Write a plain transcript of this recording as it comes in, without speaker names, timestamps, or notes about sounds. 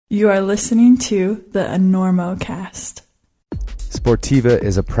You are listening to the Enormocast. Sportiva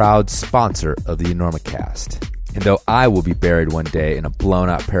is a proud sponsor of the Enormocast. And though I will be buried one day in a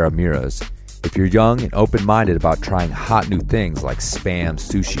blown-out pair of Miras, if you're young and open-minded about trying hot new things like Spam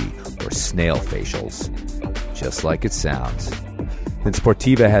sushi or snail facials, just like it sounds, then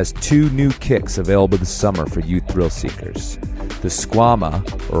Sportiva has two new kicks available this summer for you thrill seekers. The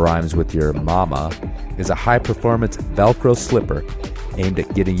Squama, or rhymes with your mama, is a high-performance Velcro slipper aimed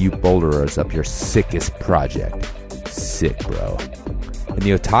at getting you boulderers up your sickest project. Sick, bro. And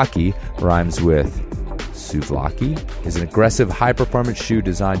the Otaki, rhymes with souvlaki, is an aggressive high-performance shoe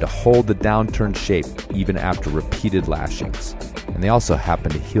designed to hold the downturned shape even after repeated lashings. And they also happen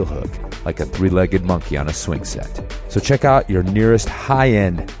to heel hook like a three-legged monkey on a swing set. So check out your nearest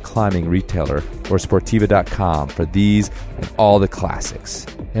high-end climbing retailer or Sportiva.com for these and all the classics.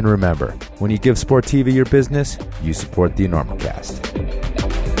 And remember, when you give Sportiva your business, you support the Enormocast.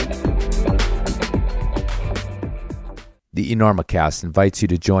 The Enormocast invites you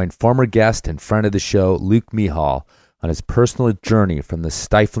to join former guest and friend of the show, Luke Mihal, on his personal journey from the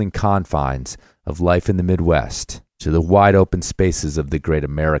stifling confines of life in the Midwest to the wide-open spaces of the great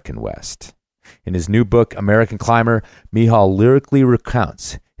American West. In his new book, American Climber, Mihal lyrically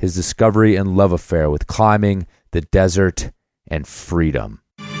recounts his discovery and love affair with climbing, the desert, and freedom.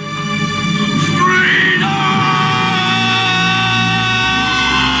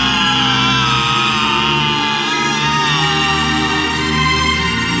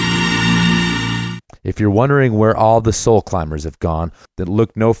 If you're wondering where all the soul climbers have gone, then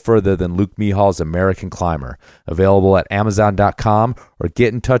look no further than Luke Mihal's American Climber, available at Amazon.com, or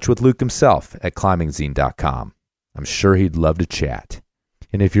get in touch with Luke himself at ClimbingZine.com. I'm sure he'd love to chat.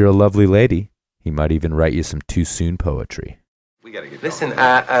 And if you're a lovely lady, he might even write you some too soon poetry. We gotta get Listen,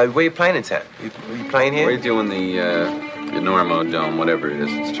 where you playing in town? You playing here? We're doing the Normo Dome, whatever it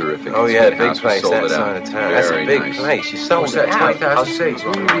is. It's terrific. Oh, It's yeah, a big house. We place, sold that it out. side of town. That's a Very big nice. place. You sold What's it that, out. 20,000 seats?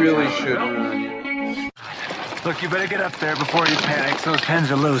 We really should. Look, you better get up there before you panic. Those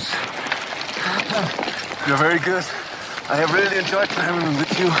pens are loose. You're very good. I have really enjoyed climbing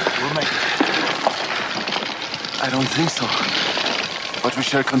with you. We'll make it. I don't think so. But we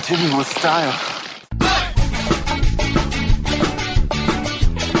shall continue with style.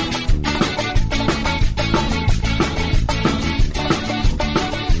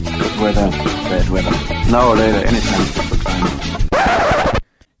 Good weather, bad weather. Now or later, anytime is good for climbing.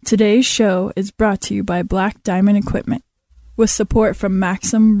 Today's show is brought to you by Black Diamond Equipment, with support from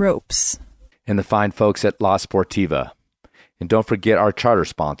Maxim Ropes. And the fine folks at La Sportiva. And don't forget our charter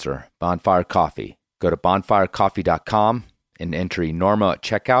sponsor, Bonfire Coffee. Go to bonfirecoffee.com and enter Enorma at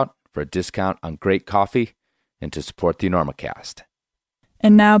checkout for a discount on great coffee and to support the Enormocast.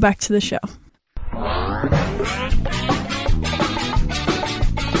 And now back to the show.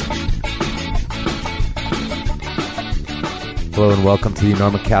 Hello and welcome to the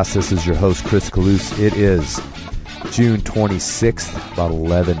Enormocast. This is your host, Chris Kalous. It is June 26th, about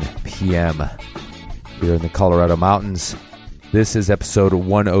 11 p.m. here in the Colorado Mountains. This is episode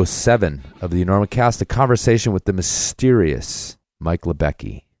 107 of the Enormocast, a conversation with the mysterious Mike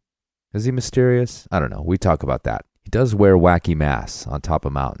Libecki. Is he mysterious? I don't know. We talk about that. He does wear wacky masks on top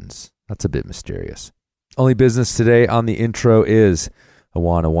of mountains. That's a bit mysterious. Only business today on the intro is, I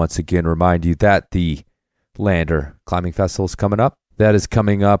want to once again remind you that the Lander Climbing Festival is coming up. That is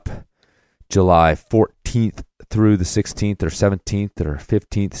coming up July 14th through the 16th or 17th or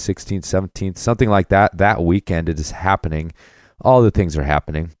 15th, 16th, 17th, something like that. That weekend it is happening. All the things are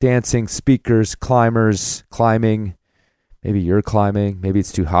happening. Dancing, speakers, climbers, climbing. Maybe you're climbing. Maybe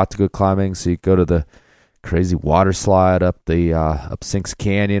it's too hot to go climbing, so you go to the crazy water slide up the up Sinks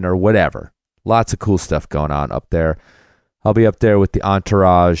Canyon or whatever. Lots of cool stuff going on up there. I'll be up there with the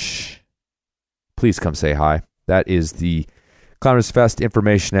entourage. Please come say hi. That is the Climbers Fest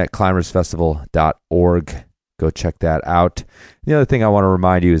information at climbersfestival.org. Go check that out. The other thing I want to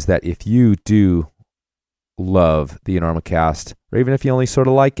remind you is that if you do love the Enormocast, or even if you only sort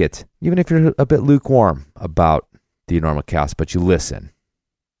of like it, even if you're a bit lukewarm about the Enormocast, but you listen,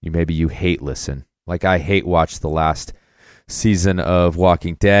 maybe you hate listen, like I hate watch the last season of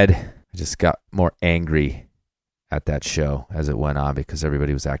Walking Dead. I just got more angry at that show as it went on because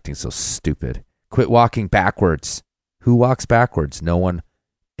everybody was acting so stupid. Quit walking backwards. Who walks backwards? No one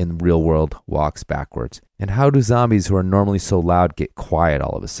in the real world walks backwards. And how do zombies who are normally so loud get quiet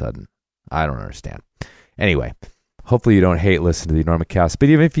all of a sudden? I don't understand. Anyway, hopefully you don't hate listening to the Enormocast. But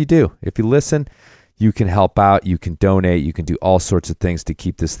even if you do, if you listen, you can help out, you can donate, you can do all sorts of things to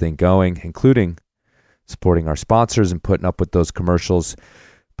keep this thing going, including supporting our sponsors and putting up with those commercials.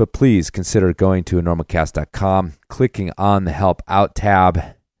 But please consider going to enormocast.com, clicking on the Help Out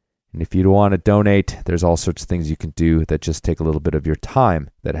tab, And if you want to donate, there's all sorts of things you can do that just take a little bit of your time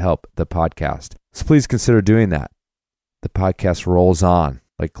that help the podcast. So please consider doing that. The podcast rolls on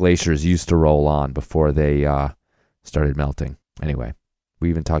like glaciers used to roll on before they started melting. Anyway, we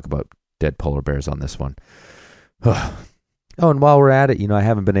even talk about dead polar bears on this one. Oh, and while we're at it, I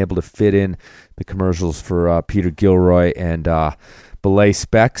haven't been able to fit in the commercials for Peter Gilroy and Belay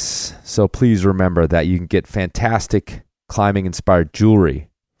Specs. So please remember that you can get fantastic climbing-inspired jewelry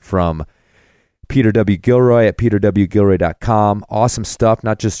from Peter W. Gilroy at peterwgilroy.com. Awesome stuff,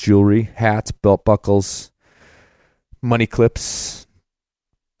 not just jewelry, hats, belt buckles, money clips.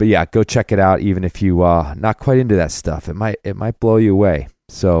 But yeah, go check it out even if you not quite into that stuff. It might blow you away.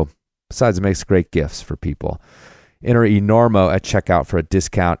 So besides, it makes great gifts for people. Enter eNormo at checkout for a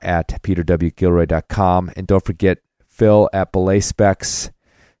discount at peterwgilroy.com. And don't forget Phil at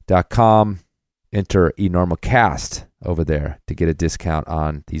belayspecs.com. Enter eNormoCast over there to get a discount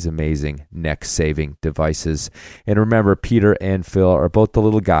on these amazing neck-saving devices. And remember, Peter and Phil are both the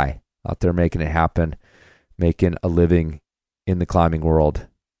little guy out there making it happen, making a living in the climbing world.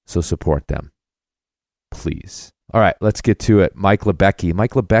 So support them, please. All right, let's get to it. Mike Libecki.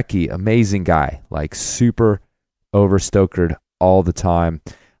 Mike Libecki, amazing guy, like super overstokered all the time.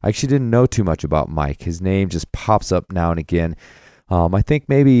 I actually didn't know too much about Mike. His name just pops up now and again. I think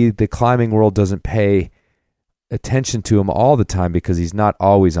maybe the climbing world doesn't pay attention to him all the time because he's not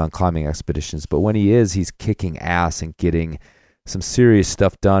always on climbing expeditions. But when he is, he's kicking ass and getting some serious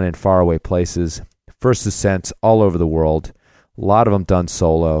stuff done in faraway places. First ascents all over the world. A lot of them done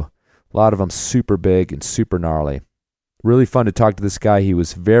solo. A lot of them super big and super gnarly. Really fun to talk to this guy. He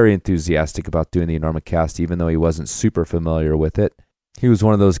was very enthusiastic about doing the eNormoCast, even though he wasn't super familiar with it. He was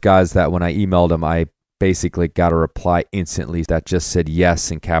one of those guys that when I emailed him, I basically got a reply instantly that just said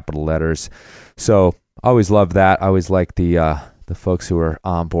yes in capital letters. So I always love that. I always like the folks who are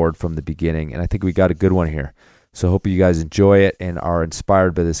on board from the beginning, and I think we got a good one here. So hope you guys enjoy it and are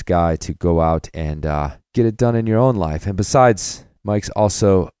inspired by this guy to go out and get it done in your own life. And besides, Mike's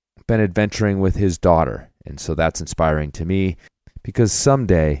also been adventuring with his daughter, and so that's inspiring to me because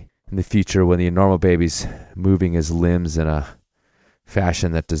someday in the future when the eNormo baby's moving his limbs in a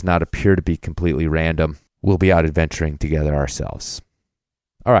fashion that does not appear to be completely random, we'll be out adventuring together ourselves.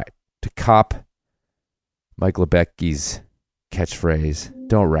 All right, to cop Mike Libecki's catchphrase,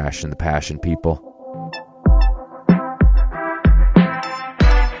 don't ration the passion, people.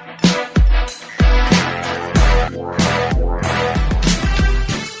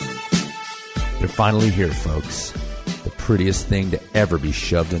 They're finally here, folks. The prettiest thing to ever be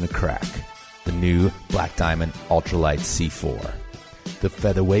shoved in a crack. The new Black Diamond Ultralight C4. The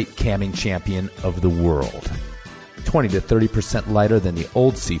featherweight camming champion of the world. 20 to 30% lighter than the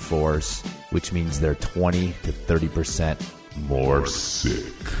old C4s, which means they're 20 to 30% more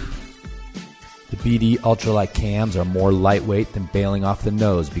sick. The BD Ultralight cams are more lightweight than bailing off the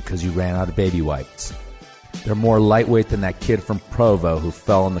nose because you ran out of baby wipes. They're more lightweight than that kid from Provo who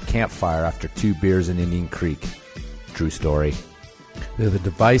fell in the campfire after 2 beers in Indian Creek. True story. They're the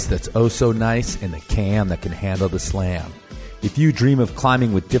device that's oh so nice and the cam that can handle the slam. If you dream of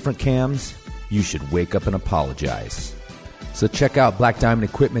climbing with different cams, you should wake up and apologize. So check out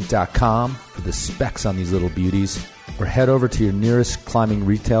blackdiamondequipment.com for the specs on these little beauties, or head over to your nearest climbing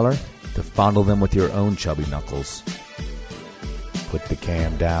retailer to fondle them with your own chubby knuckles. Put the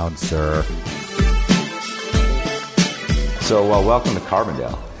cam down, sir. So, welcome to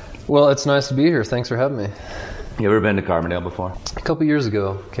Carbondale. Well, it's nice to be here. Thanks for having me. You ever been to Carbondale before? A couple years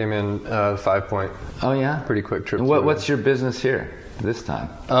ago, came in 5 Point. Oh, yeah? Pretty quick trip. What's your business here this time?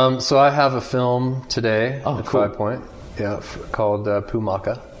 So I have a film today at cool. 5 Point, called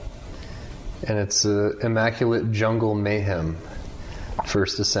Pumaka. And it's Immaculate Jungle Mayhem,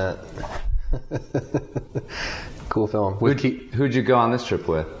 First Ascent. Cool film. Who'd you go on this trip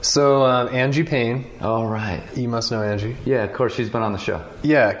with? So Angie Payne. Oh, right. You must know Angie. Yeah, of course. She's been on the show.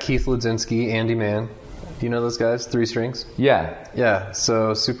 Yeah, Keith Ledzinski, Andy Mann. You know those guys? 3 Strings? Yeah. Yeah,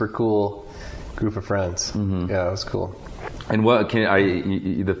 so super cool group of friends. Mm-hmm. Yeah, it was cool. And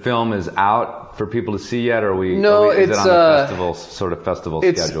the film is out for people to see yet, or is it's it on the festival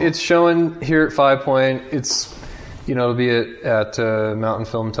schedule? It's showing here at 5 Point. It's it'll be at Mountain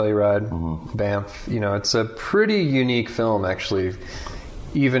Film Telluride, Banff. It's a pretty unique film actually,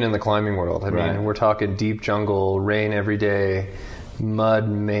 even in the climbing world. I mean, we're talking deep jungle, rain every day, mud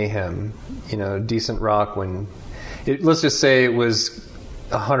mayhem. Decent rock when let's just say it was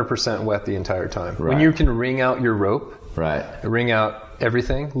 100% wet the entire time. Right. When you can wring out your rope, wring out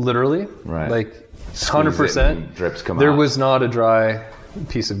everything, literally, like 100%. Drips come there out. was not a dry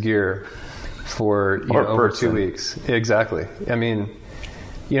piece of gear for over 2 weeks. Exactly. I mean,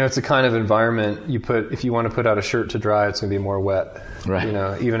 it's a kind of environment if you want to put out a shirt to dry, it's going to be more wet. Right.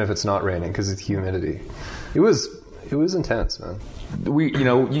 Even if it's not raining because of the humidity. It was intense, man.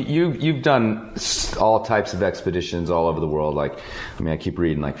 You've done all types of expeditions all over the world. Like, I keep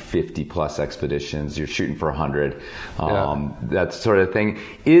reading like 50 plus expeditions. You're shooting for 100, that sort of thing.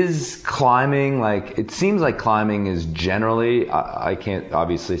 Is climbing it seems like climbing is generally, I can't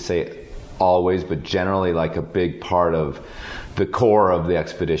obviously say always, but generally like a big part of the core of the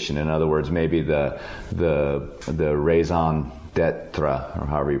expedition. In other words, maybe the raison d'etre, or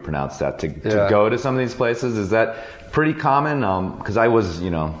however you pronounce that, to go to some of these places. Is that pretty common? Because I was,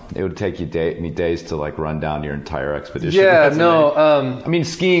 it would take me days to run down your entire expedition. Yeah, no.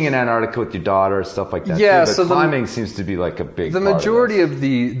 Skiing in Antarctica with your daughter, stuff like that. Yeah, too, but so climbing seems to be a big. The part majority of of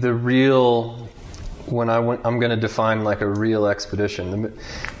the real. When I'm going to define a real expedition,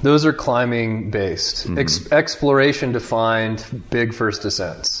 those are climbing based. Exploration defined, big first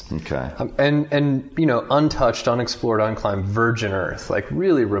descents. Okay. And untouched, unexplored, unclimbed, virgin earth,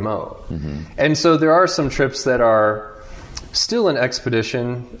 really remote. And so there are some trips that are still an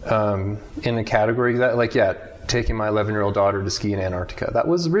expedition in a category that, taking my 11-year-old daughter to ski in Antarctica. That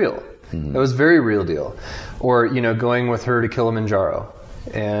was real. That was a very real deal. Or, going with her to Kilimanjaro.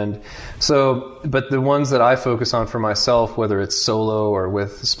 And so, but the ones that I focus on for myself, whether it's solo or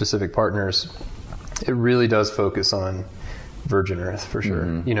with specific partners, it really does focus on virgin earth for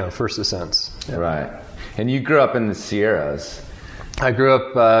sure. First ascents. Yeah. Right. And you grew up in the Sierras. I grew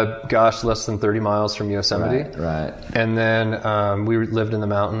up, less than 30 miles from Yosemite. Right. And then we lived in the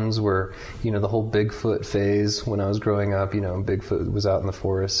mountains where, the whole Bigfoot phase when I was growing up, Bigfoot was out in the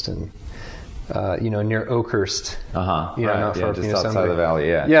forest and near Oakhurst, not far from just Yosemite. outside the valley,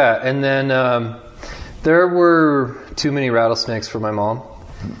 yeah. Yeah, and then there were too many rattlesnakes for my mom,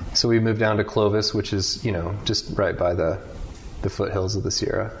 so we moved down to Clovis, which is, just right by the foothills of the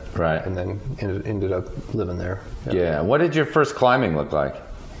Sierra. Right. And then ended up living there. Yeah. What did your first climbing look like?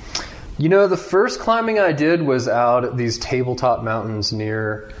 The first climbing I did was out at these tabletop mountains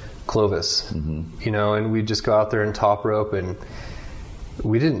near Clovis, and we'd just go out there and top rope, and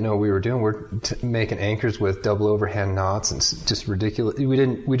we didn't know what we were doing. We're making anchors with double overhand knots and just ridiculous.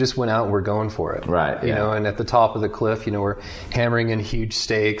 We just went out and we're going for it. Right. You know, and at the top of the cliff, we're hammering in huge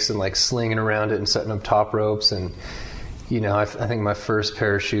stakes and slinging around it and setting up top ropes. And, I think my first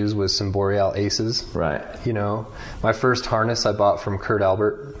pair of shoes was some Boreal Aces. Right. My first harness I bought from Kurt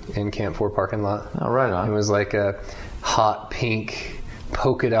Albert in Camp 4 parking lot. Oh, right on. It was like a hot pink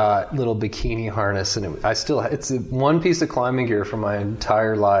polka dot little bikini harness, and it's one piece of climbing gear from my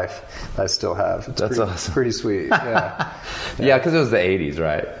entire life that I still have. That's awesome. Pretty sweet. Yeah. Yeah, because it was the 80s,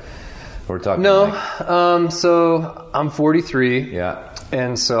 right? We're talking. No, so I'm 43. Yeah.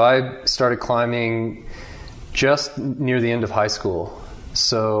 And so I started climbing just near the end of high school.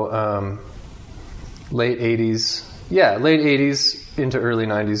 So late 80s. Yeah, late 80s into early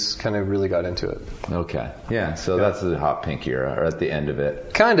 90s, kind of really got into it. Okay. Yeah, so that's the hot pink era, or at the end of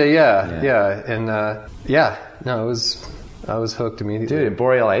it. Kind of, yeah. And no, I was hooked immediately. Dude,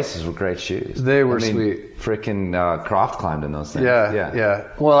 Boreal Aces were great shoes. They were sweet. Freaking Croft climbed in those things. Yeah.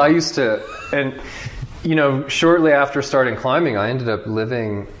 Well, I used to, and shortly after starting climbing, I ended up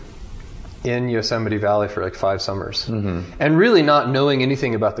living in Yosemite Valley for 5 summers, and really not knowing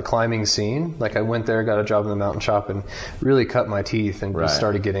anything about the climbing scene. I went there, got a job in the mountain shop, and really cut my teeth and just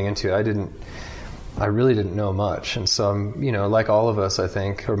started getting into it. I really didn't know much, and so like all of us, I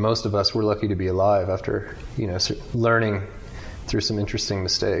think, or most of us, we're lucky to be alive after learning through some interesting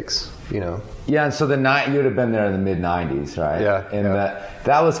mistakes. Yeah, and so you would have been there in the mid '90s, right? Yeah, and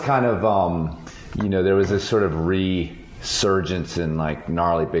that was kind of there was this sort of resurgence in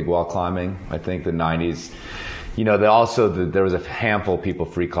gnarly big wall climbing. I think the 90s. There was a handful of people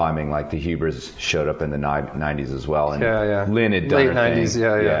free climbing, the Hubers showed up in the 90s as well. And Lynn had done late 90s,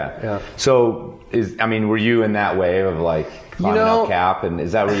 yeah. So were you in that wave of climbing El Cap, and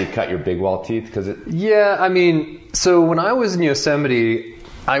is that where you cut your big wall teeth? So when I was in Yosemite,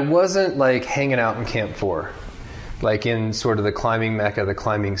 I wasn't hanging out in Camp 4. In sort of the climbing mecca, the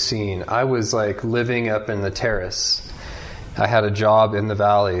climbing scene. I was living up in the terrace. I had a job in the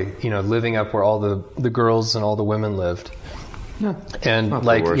valley, living up where all the girls and all the women lived. Yeah. And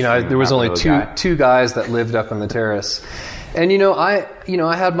there was only two guys that lived up on the terrace. And I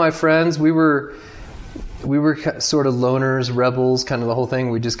had my friends. We were sort of loners, rebels, kind of the whole thing.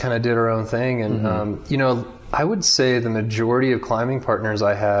 We just kind of did our own thing. And I would say the majority of climbing partners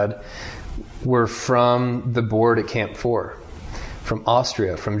I had were from the board at Camp 4. from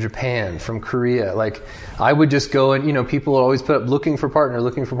Austria, from Japan, from Korea. Like, I would just go and, people would always put up looking for partner.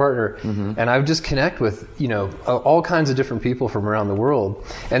 And I would just connect with, all kinds of different people from around the world.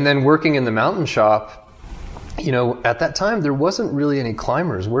 And then working in the mountain shop, at that time, there wasn't really any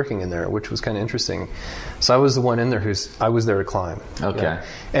climbers working in there, which was kind of interesting. So I was the one in there I was there to climb. Okay.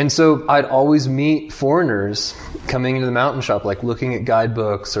 And so I'd always meet foreigners coming into the mountain shop, like looking at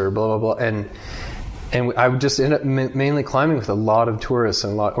guidebooks or blah, blah, blah. And I would just end up mainly climbing with a lot of tourists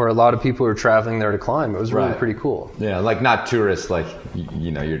and a lot of people who are traveling there to climb. It was really pretty cool. Yeah, like not tourists, like,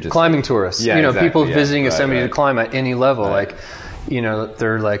 you're just... Climbing tourists. Yeah, exactly. People visiting Yosemite to climb at any level. Right. Like,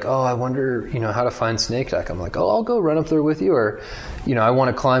 they're like, oh, I wonder, how to find snake deck. I'm like, oh, I'll go run up there with you. Or, I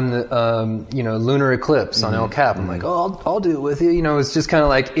want to climb the, lunar eclipse on El Cap. I'm like, oh, I'll do it with you. It's just kind of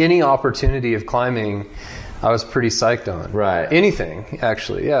like any opportunity of climbing, I was pretty psyched on. Right. Anything,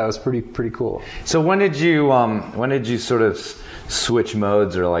 actually. Yeah, it was pretty cool. So when did you sort of switch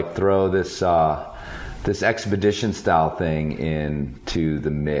modes or like throw this expedition style thing into the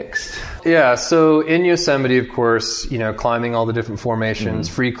mix? Yeah, so in Yosemite, of course, climbing all the different formations,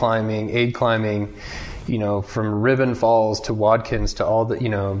 free climbing, aid climbing, from Ribbon Falls to Watkins to all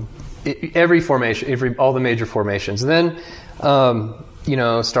the, every formation, all the major formations. And then,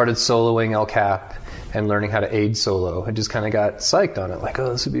 started soloing El Cap and learning how to aid solo. I just kind of got psyched on it, like,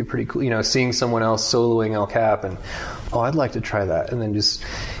 oh, this would be pretty cool. Seeing someone else soloing El Cap and, oh, I'd like to try that. And then just,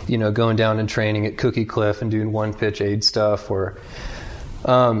 going down and training at Cookie Cliff and doing one pitch aid stuff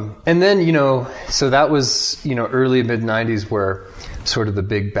and then, so that was, early mid 90s where sort of the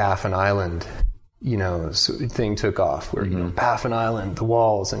big Baffin Island, thing took off where, Baffin Island, the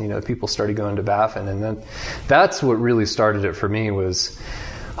walls, and, people started going to Baffin. And then that's what really started it for me was,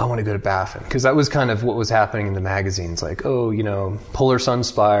 I want to go to Baffin, because that was kind of what was happening in the magazines, like, oh, Polar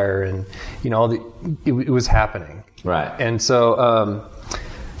Sunspire and, it was happening. Right. And so,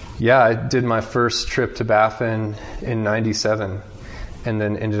 I did my first trip to Baffin in 97 and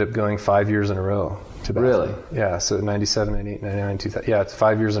then ended up going 5 years in a row to Baffin. Really? Yeah, so 97, 98, 99, 2000. Yeah, it's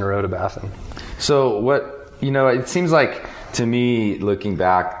 5 years in a row to Baffin. So what, it seems like to me, looking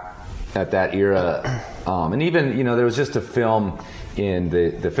back at that era, and even, there was just a film in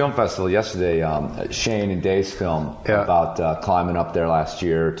the film festival yesterday, Shane and Dave's film about climbing up there last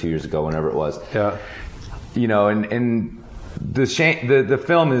year or 2 years ago, whenever it was. Yeah. And the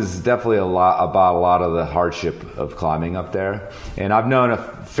film is definitely about a lot of the hardship of climbing up there. And I've known a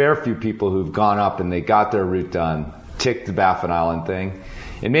fair few people who've gone up and they got their route done, ticked the Baffin Island thing.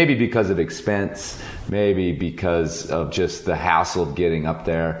 And maybe because of expense, maybe because of just the hassle of getting up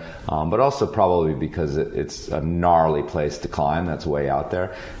there, but also probably because it's a gnarly place to climb that's way out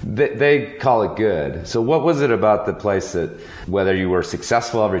there. They call it good. So what was it about the place that, whether you were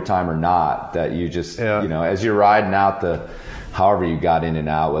successful every time or not, that you just, as you're riding out however you got in and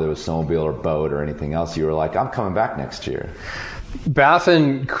out, whether it was snowmobile or boat or anything else, you were like, I'm coming back next year?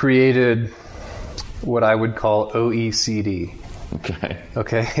 Baffin created what I would call OECD.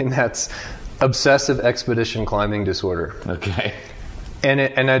 Okay, and that's obsessive expedition climbing disorder. Okay. And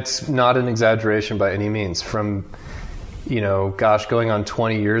it's not an exaggeration by any means. From, going on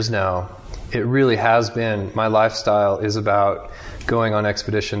 20 years now, it really has been, my lifestyle is about going on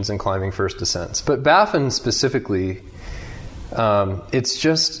expeditions and climbing first descents. But Baffin specifically, it's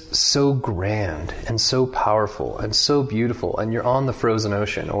just so grand and so powerful and so beautiful. And you're on the frozen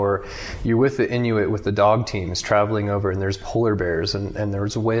ocean, or you're with the Inuit with the dog teams traveling over, and there's polar bears and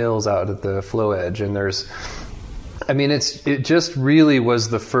there's whales out at the floe edge, and it just really was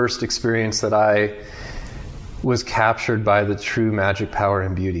the first experience that I was captured by the true magic, power,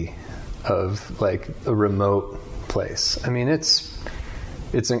 and beauty of like a remote place. I mean, I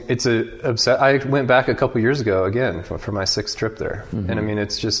went back a couple years ago again for my 6th trip there. And I mean,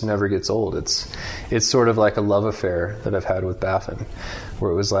 it's just never gets old. It's sort of like a love affair that I've had with Baffin,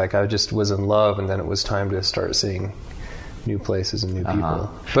 where it was like I just was in love, and then it was time to start seeing new places and new people.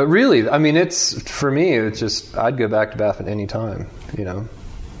 But really, I mean, for me, it's just, I'd go back to Baffin anytime,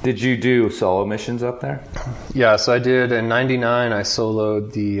 Did you do solo missions up there? Yeah, so I did. In 99, I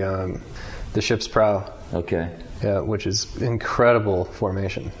soloed the ship's prow. Okay. Yeah, which is incredible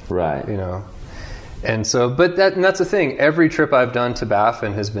formation. Right. And so, but that's the thing. Every trip I've done to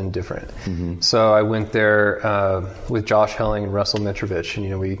Baffin has been different. So I went there with Josh Helling and Russell Mitrovich,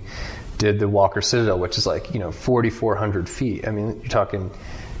 and we did the Walker Citadel, which is like 4,400 feet. I mean, you're talking,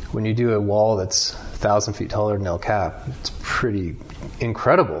 when you do a wall that's 1,000 feet taller than El Cap, it's pretty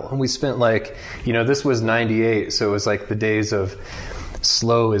incredible. And we spent this was 98, so it was like the days of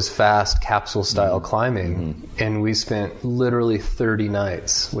slow is fast capsule style climbing, and we spent literally 30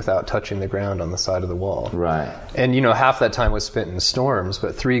 nights without touching the ground on the side of the wall. Right. And half that time was spent in storms,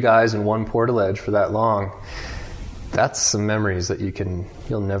 but 3 guys in one portaledge for that long, that's some memories that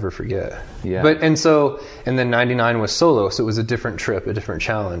you'll never forget. Yeah. And then 99 was solo, so it was a different trip, a different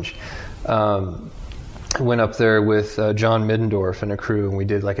challenge. I went up there with John Middendorf and a crew, and we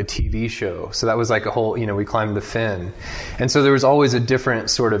did like a TV show. So that was like a whole, we climbed the Finn. And so there was always a different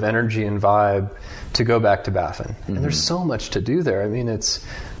sort of energy and vibe to go back to Baffin. And there's so much to do there. I mean, it's...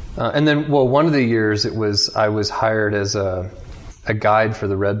 and then, one of the years I was hired as a guide for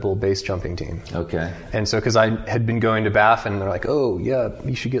the Red Bull base jumping team. Okay. And so, because I had been going to Baffin, they're like, oh, yeah,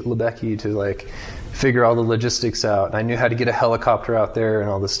 you should get Libecki to like figure all the logistics out. And I knew how to get a helicopter out there and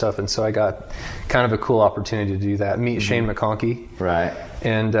all this stuff. And so I got kind of a cool opportunity to do that, meet Shane McConkey. Right.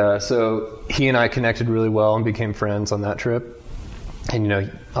 And so he and I connected really well and became friends on that trip.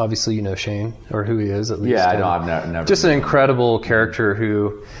 And, obviously you know Shane, or who he is at least. Yeah, I know. I've never just an incredible character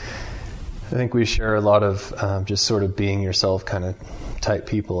who I think we share a lot of just sort of being yourself kind of type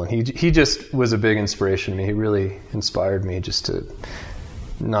people. And he just was a big inspiration to me. He really inspired me just to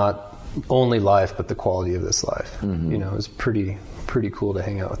not only life, but the quality of this life. It was pretty cool to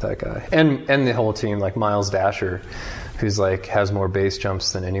hang out with that guy. And the whole team, like Miles Dasher, who's like has more base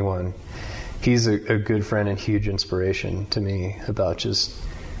jumps than anyone. He's a good friend and huge inspiration to me about just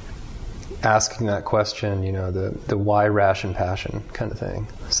asking that question, the why, ration, passion kind of thing.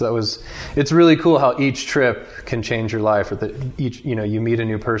 So it's really cool how each trip can change your life, or that you meet a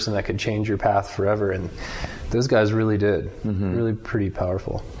new person that could change your path forever. And those guys really did. Really pretty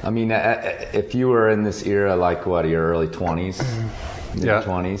powerful. I mean, if you were in this era, like your early 20s,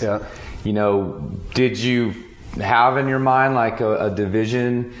 mid-20s, did you have in your mind like a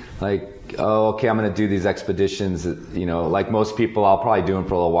division, like, oh, okay, I'm going to do these expeditions, like most people, I'll probably do them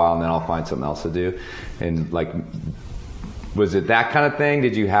for a little while and then I'll find something else to do. And like, was it that kind of thing?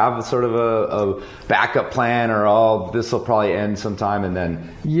 Did you have sort of a backup plan, or this will probably end sometime, and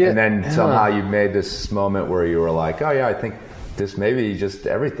then somehow you made this moment where you were like, oh yeah, I think this may be just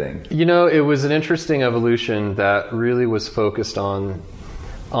everything. It was an interesting evolution that really was focused on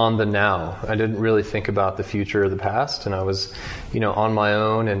the now. I didn't really think about the future or the past, and I was, on my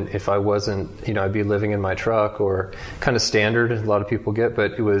own, and if I wasn't, I'd be living in my truck, or kind of standard, a lot of people get,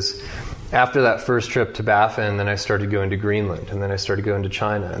 but it was after that first trip to Baffin, then I started going to Greenland, and then I started going to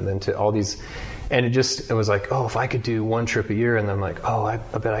China, and then to all these, and it was like, oh, if I could do 1 trip a year, and then I'm like, oh, I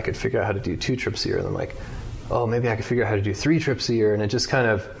bet I could figure out how to do 2 trips a year, and I'm like, oh, maybe I could figure out how to do 3 trips a year, and it just kind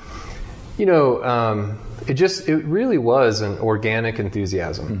of, it really was an organic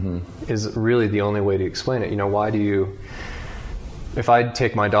enthusiasm is really the only way to explain it. Why do if I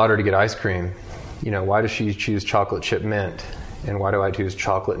take my daughter to get ice cream, why does she choose chocolate chip mint? And why do I choose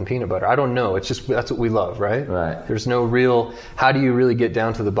chocolate and peanut butter? I don't know. It's just, that's what we love, right? Right. There's no real, how do you really get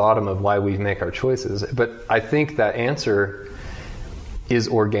down to the bottom of why we make our choices? But I think that answer is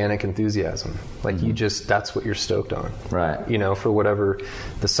organic enthusiasm. Like that's what you're stoked on. Right. For whatever,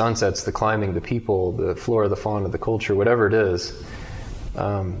 the sunsets, the climbing, the people, the flora, the fauna, the culture, whatever it is.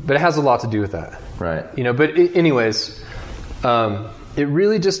 But it has a lot to do with that. Right. Anyways, it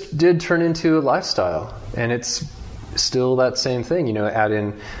really just did turn into a lifestyle, and it's still that same thing, add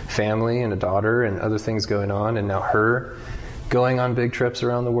in family and a daughter and other things going on, and now her going on big trips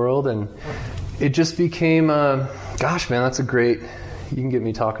around the world, and it just became, gosh, man, that's a great, you can get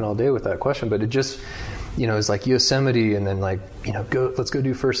me talking all day with that question, but it just, it's like Yosemite, and then like, let's go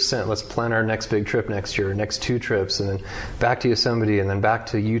do first ascent, let's plan our next big trip next year, next 2 trips, and then back to Yosemite, and then back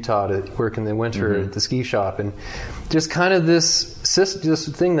to Utah to work in the winter at the ski shop, and just kind of this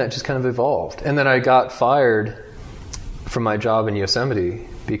thing that just kind of evolved. And then I got fired from my job in Yosemite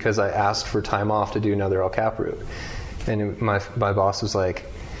because I asked for time off to do another El Cap route. And my boss was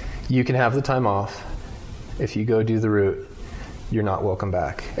like, you can have the time off. If you go do the route, you're not welcome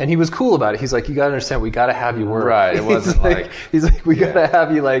back. And he was cool about it. He's like, you got to understand, we got to have you work. Right. It wasn't he's like, we got to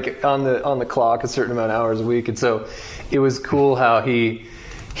have you like on the clock a certain amount of hours a week. And so it was cool how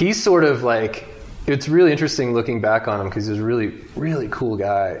he's sort of like, it's really interesting looking back on him because he's a really, really cool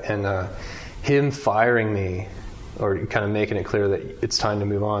guy. And him firing me, or kind of making it clear that it's time to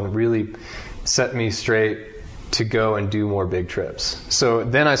move on, really set me straight to go and do more big trips. So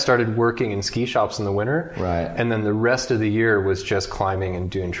then I started working in ski shops in the winter. Right. And then the rest of the year was just climbing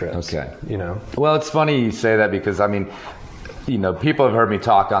and doing trips. Okay. Well, it's funny you say that because, I mean, people have heard me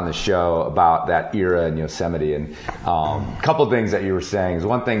talk on the show about that era in Yosemite, and a couple of things that you were saying is,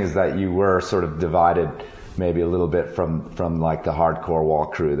 one thing is that you were sort of divided maybe a little bit from like the hardcore wall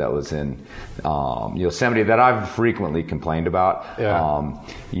crew that was in Yosemite that I've frequently complained about.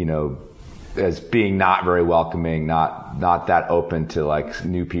 As being not very welcoming, not that open to like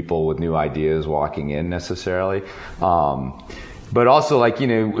new people with new ideas walking in necessarily. But also like,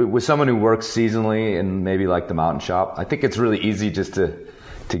 with someone who works seasonally in maybe like the mountain shop, I think it's really easy just to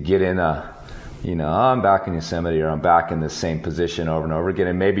get in I'm back in Yosemite, or I'm back in the same position over and over again.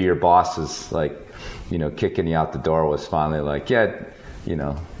 And maybe your boss is like, kicking you out the door was finally like, I don't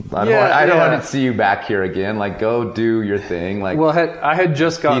want to see you back here again. Like, go do your thing. Like, well, I had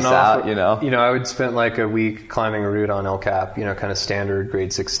just gotten off. Out, I would spent like a week climbing a route on El Cap, kind of standard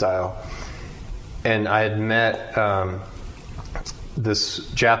grade 6 style. And I had met this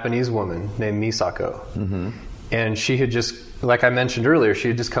Japanese woman named Misako. Mm-hmm. And she had just, like I mentioned earlier, she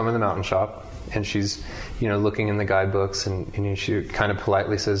had just come in the mountain shop, and she's, looking in the guidebooks, and she kind of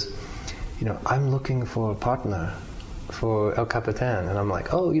politely says, I'm looking for a partner for El Capitan. And I'm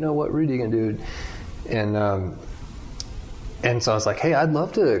like, oh, what route are you going to do? And so I was like, hey, I'd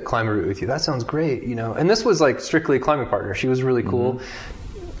love to climb a route with you. That sounds great, And this was like strictly a climbing partner. She was really cool.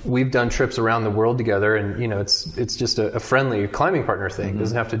 Mm-hmm. We've done trips around the world together, and, it's just a friendly climbing partner thing. Mm-hmm. It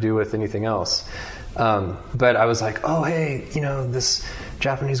doesn't have to do with anything else. But I was like, oh, hey, this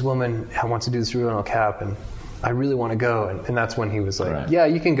Japanese woman wants to do this route on El Cap, and I really want to go. And that's when he was like, right. Yeah,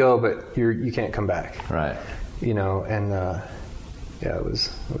 you can go, but you can't come back. Right. It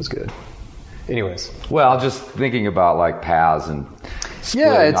was good. Anyways. Well, just thinking about like paths and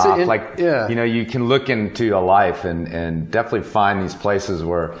splitting off, you can look into a life and definitely find these places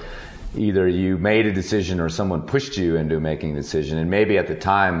where either you made a decision or someone pushed you into making a decision. And maybe at the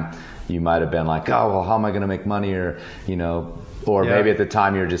time you might have been like, oh, well, how am I going to make money? Or, maybe at the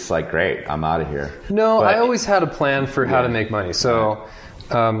time you're just like, great, I'm out of here. No, but I always had a plan for how to make money. So,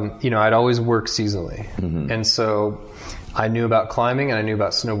 I'd always work seasonally. Mm-hmm. And so I knew about climbing and I knew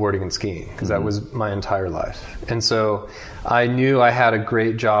about snowboarding and skiing because that was my entire life. And so I knew I had a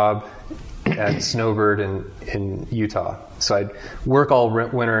great job at Snowbird in Utah. So I'd work all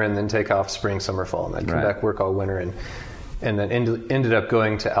winter and then take off spring, summer, fall. And I'd come back, work all winter, and then ended up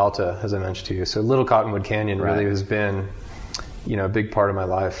going to Alta, as I mentioned to you. So Little Cottonwood Canyon really has been, a big part of my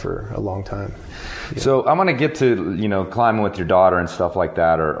life for a long time. Yeah. So I'm going to get to, climbing with your daughter and stuff like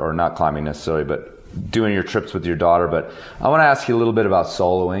that, or not climbing necessarily, but doing your trips with your daughter. But I want to ask you a little bit about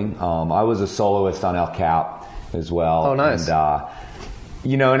soloing. I was a soloist on El Cap as well. Oh, nice. And,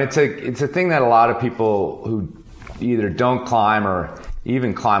 and it's a thing that a lot of people who either don't climb or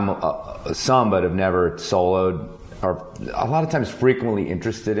even climb some but have never soloed are a lot of times frequently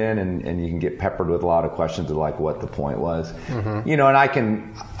interested in, and you can get peppered with a lot of questions of like what the point was. Mm-hmm. And I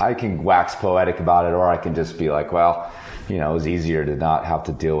can wax poetic about it, or I can just be like, well, it was easier to not have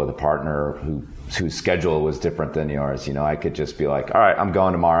to deal with a partner whose schedule was different than yours. I could just be like, all right, I'm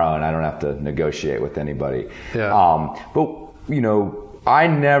going tomorrow, and I don't have to negotiate with anybody. Yeah. But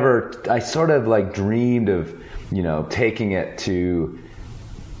I sort of like dreamed of taking it to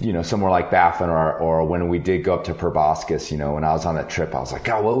somewhere like Baffin, or when we did go up to Proboscis, when I was on that trip, I was like,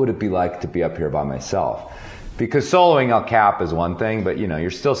 God, what would it be like to be up here by myself? Because soloing El Cap is one thing, but you're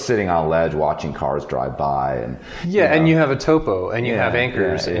still sitting on a ledge watching cars drive by, and and you have a topo, and you have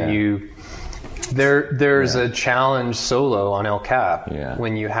anchors, and there's a challenge solo on El Cap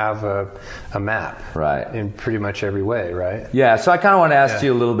when you have a map, right, in pretty much every way, right? Yeah. So I kind of want to ask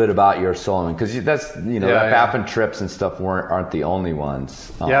you a little bit about your soloing, because that's that Baffin trips and stuff aren't the only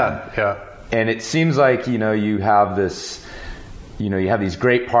ones. And it seems like you have this. You have these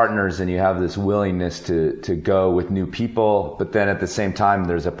great partners and you have this willingness to go with new people, but then at the same time,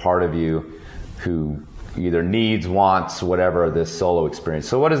 there's a part of you who either needs, wants, whatever, this solo experience.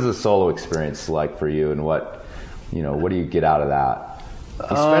 So what is the solo experience like for you, and what do you get out of that?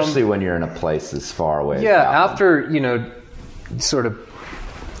 Especially when you're in a place that's far away. Yeah, after, sort of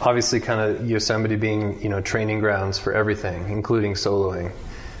obviously kind of Yosemite being, training grounds for everything, including soloing,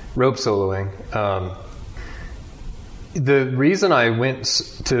 rope soloing. The reason I went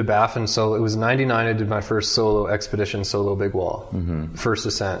to Baffin solo, it was 99, I did my first solo expedition, solo big wall, first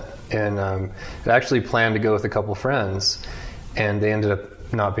ascent. And I actually planned to go with a couple friends, and they ended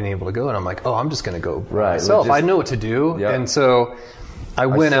up not being able to go. And I'm like, I'm just going to go myself. I know what to do. Yep. And so I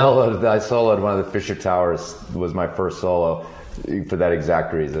went out. I soloed one of the Fisher Towers, was my first solo for that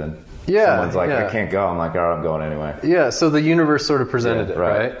exact reason. Yeah. Someone's like, I can't go. I'm like, all right, I'm going anyway. Yeah, so the universe sort of presented it,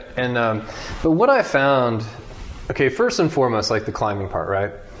 right? And but what I found... Okay, first and foremost, like the climbing part,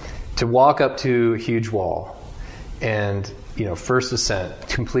 right? To walk up to a huge wall and, first ascent,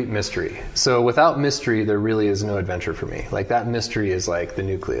 complete mystery. So without mystery, there really is no adventure for me. Like that mystery is like the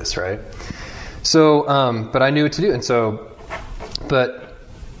nucleus, right? So, but I knew what to do. And so, but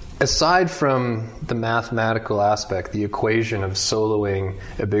aside from the mathematical aspect, the equation of soloing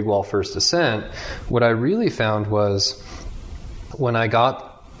a big wall first ascent, what I really found was when I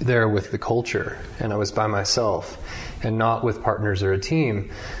got there with the culture and I was by myself and not with partners or a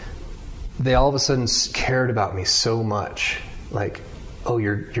team, they all of a sudden cared about me so much. Like, oh,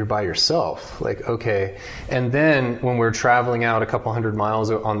 you're by yourself. Like, okay. And then when we're traveling out a couple hundred miles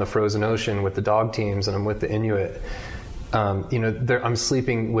on the frozen ocean with the dog teams and I'm with the Inuit, I'm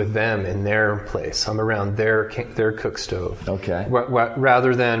sleeping with them in their place. I'm around their cook stove. Okay.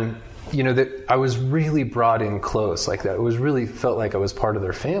 Rather than, that I was really brought in close like that. It was really felt like I was part of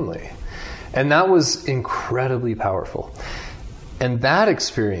their family. And that was incredibly powerful. And that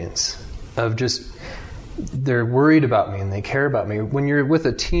experience of just, they're worried about me and they care about me. When you're with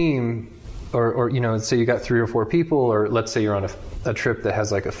a team or say you got 3 or 4 people, or let's say you're on a trip that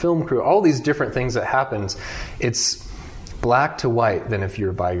has like a film crew, all these different things that happens, it's black to white than if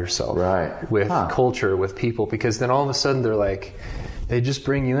you're by yourself. Right. With culture, with people, because then all of a sudden they're like, they just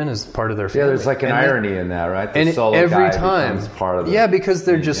bring you in as part of their family. Yeah, there's like an irony in that, right? The and solo every guy time, becomes part of it. Yeah, because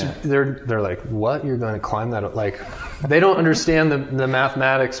they're just they're like, what? You're going to climb that? Like, they don't understand the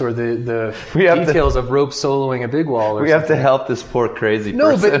mathematics or the details of rope soloing a big wall. Or we have to help this poor crazy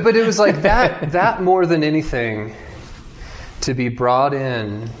No, person. but it was like that more than anything, to be brought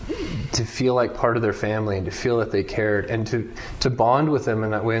in, to feel like part of their family and to feel that they cared and to bond with them in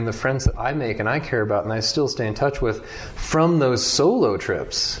that way. And the friends that I make and I care about and I still stay in touch with from those solo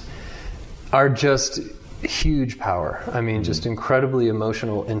trips are just huge power. I mean, just incredibly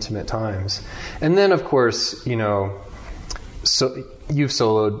emotional, intimate times. And then, of course, so you've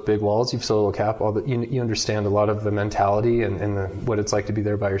soloed big walls, you've solo cap, all that. You understand a lot of the mentality and what it's like to be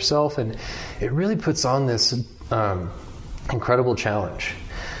there by yourself. And it really puts on this incredible challenge.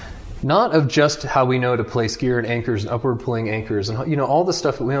 Not of just how we know to place gear and anchors and upward pulling anchors and all the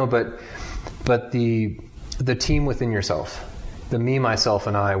stuff that we know, but the team within yourself, the me, myself,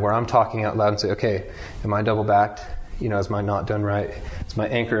 and I, where I'm talking out loud and say, okay, am I double backed? Is my knot done right? Is my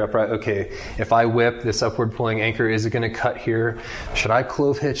anchor upright? Okay, if I whip this upward pulling anchor, is it going to cut here? Should I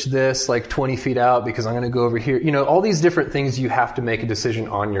clove hitch this like 20 feet out because I'm going to go over here? All these different things you have to make a decision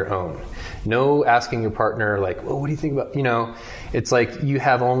on your own. No asking your partner like, well, what do you think about, it's like you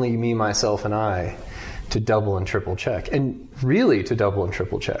have only me, myself, and I to double and triple check. And really to double and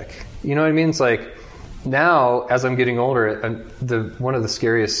triple check. You know what I mean? It's like now, as I'm getting older, one of the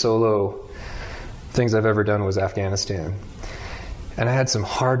scariest solo things I've ever done was Afghanistan. And I had some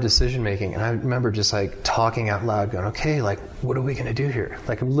hard decision making. And I remember just like talking out loud going, okay, like, what are we going to do here?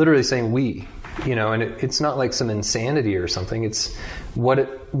 Like, I'm literally saying we, and it's not like some insanity or something. It's what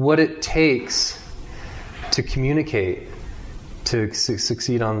it takes to communicate to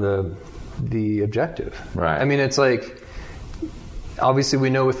succeed on the objective. Right. I mean, it's like, obviously we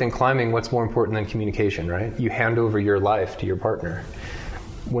know within climbing what's more important than communication, right? You hand over your life to your partner.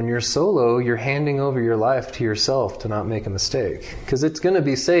 When you're solo, you're handing over your life to yourself to not make a mistake, because it's going to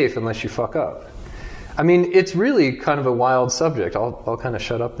be safe unless you fuck up. I mean, it's really kind of a wild subject. I'll kind of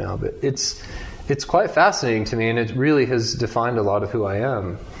shut up now, but it's quite fascinating to me, and it really has defined a lot of who I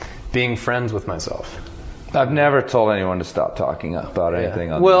am, being friends with myself. I've never told anyone to stop talking about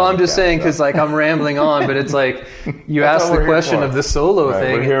anything. Well, I'm just saying because like I'm rambling on, but it's like you asked the question of the solo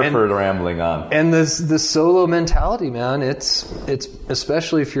thing. We're here for rambling on. And this solo mentality, man. It's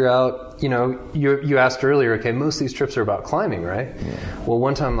especially if you're out. You asked earlier. Okay, most of these trips are about climbing, right? Yeah. Well,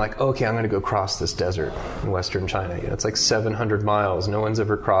 one time I'm like, okay, I'm going to go cross this desert in Western China. It's like 700 miles. No one's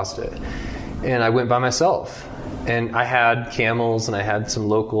ever crossed it, and I went by myself. And I had camels and I had some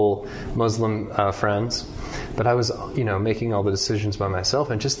local Muslim friends. But I was, making all the decisions by myself,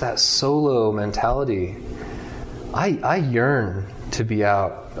 and just that solo mentality. I yearn to be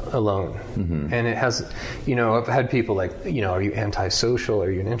out alone, and it has, I've had people like, are you antisocial?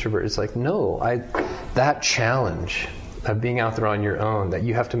 Are you an introvert? It's like, no, that challenge of being out there on your own, that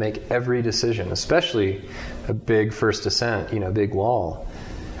you have to make every decision, especially a big first ascent, big wall.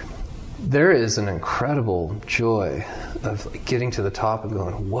 There is an incredible joy of getting to the top and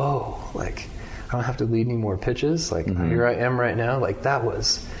going, whoa, like, I don't have to lead any more pitches. Like, here I am right now. Like, that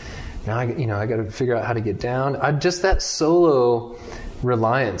was, now I got to figure out how to get down. Just that solo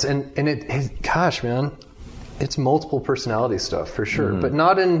reliance. And it, gosh, man, it's multiple personality stuff for sure, but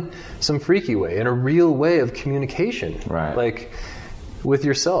not in some freaky way, in a real way of communication. Right. Like, with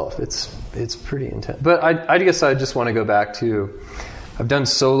yourself. It's pretty intense. But I guess I just want to go back to, I've done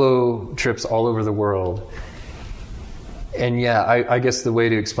solo trips all over the world. And yeah, I guess the way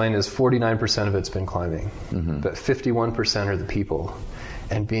to explain it is 49% of it's been climbing, but 51% are the people.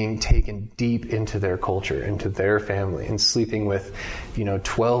 and being taken deep into their culture, into their family, and sleeping with,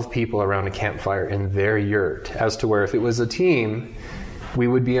 12 people around a campfire in their yurt, as to where if it was a team, we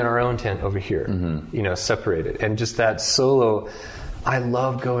would be in our own tent over here, separated. And just that solo, I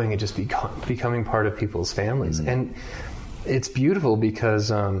love going and just becoming part of people's families. And it's beautiful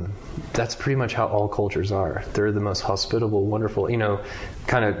because that's pretty much how all cultures are. They're the most hospitable, wonderful,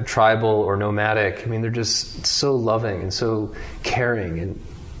 kind of tribal or nomadic. I mean, they're just so loving and so caring. And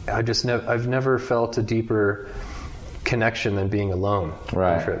I've never felt a deeper connection than being alone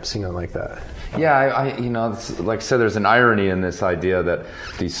on trips, like that. Yeah, I it's, like I said, there's an irony in this idea that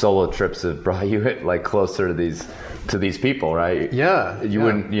these solo trips have brought you like closer to these people, right? Yeah. You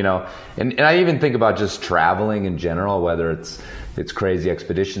wouldn't, and I even think about just traveling in general, whether it's crazy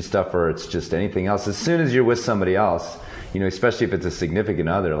expedition stuff or it's just anything else. As soon as you're with somebody else, especially if it's a significant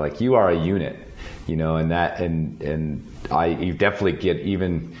other, like you are a unit, and that, you definitely get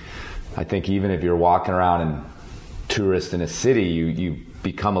I think even if you're walking around and tourist in a city, you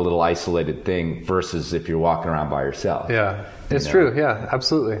become a little isolated thing versus if you're walking around by yourself. Yeah, it's true. Yeah,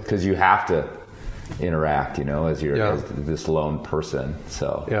 absolutely. Because you have to interact, as as this lone person.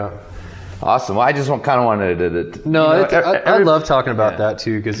 So yeah, awesome. Well, I just kind of wanted to. No, I love talking about that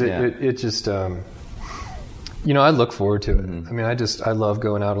too because it just I look forward to it. I mean, I love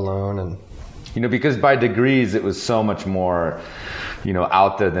going out alone and because by degrees it was so much more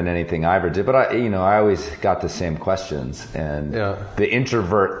out there than anything I ever did. But I always got the same questions. And the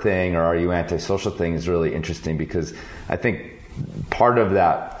introvert thing or are you antisocial thing is really interesting because I think part of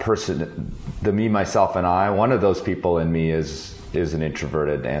that person, the me, myself, and I, one of those people in me is an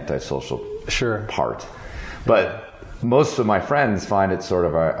introverted antisocial part. But most of my friends find it sort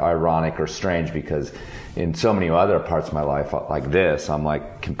of ironic or strange because in so many other parts of my life like this, I'm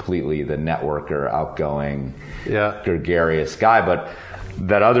like completely the networker, outgoing, gregarious guy. But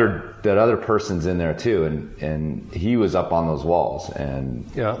that other person's in there too, and he was up on those walls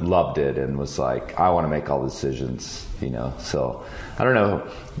and loved it and was like, I want to make all the decisions, So I don't know.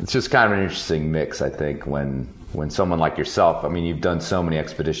 It's just kind of an interesting mix, I think, when someone like yourself. I mean, you've done so many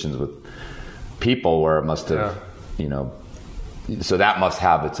expeditions with people where it must have, So that must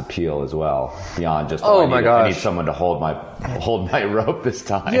have its appeal as well, beyond just I need someone to hold my rope this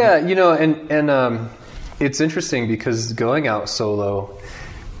time. Yeah, and it's interesting because going out solo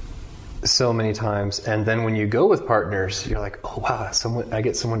so many times, and then when you go with partners, you're like, oh wow, I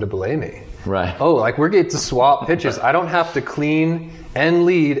get someone to belay me. Right. Oh, like we're getting to swap pitches. I don't have to clean and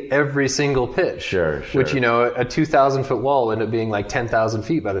lead every single pitch. Sure. Which, a 2,000-foot wall will end up being like 10,000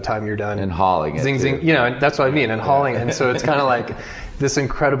 feet by the time you're done. And hauling it. Zing, zing. That's what I mean. And hauling. And so it's kind of like this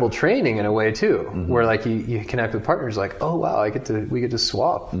incredible training in a way too, where like you connect with partners like, oh wow, we get to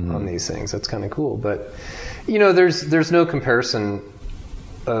swap on these things. That's kind of cool. But, there's no comparison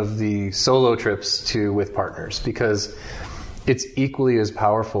of the solo trips with partners because it's equally as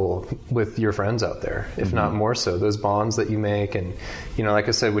powerful with your friends out there, if not more so. Those bonds that you make, and like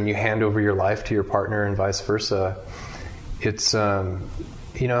I said, when you hand over your life to your partner and vice versa, it's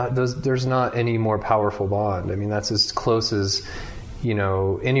there's not any more powerful bond. I mean, that's as close as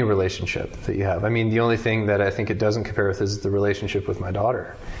any relationship that you have. I mean, the only thing that I think it doesn't compare with is the relationship with my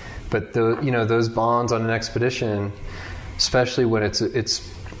daughter. But those bonds on an expedition, especially when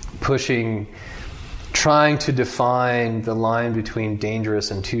it's pushing, trying to define the line between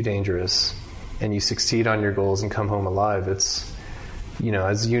dangerous and too dangerous, and you succeed on your goals and come home alive. It's,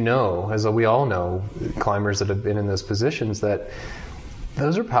 as we all know, climbers that have been in those positions, that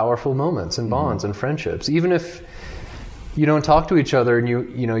those are powerful moments and bonds and friendships. Even if you don't talk to each other and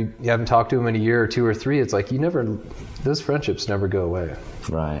you haven't talked to them in a year or two or three, it's like those friendships never go away.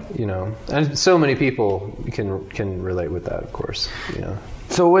 Right. And so many people can relate with that, of course.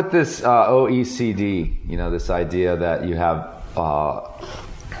 So with this OECD, this idea that you have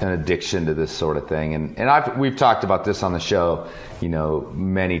an addiction to this sort of thing, and we've talked about this on the show,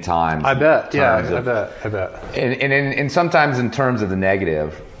 many times. I bet. Yeah, I bet. And sometimes in terms of the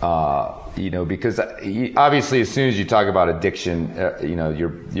negative, because obviously as soon as you talk about addiction,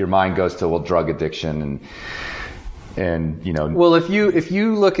 your mind goes to drug addiction and Well, if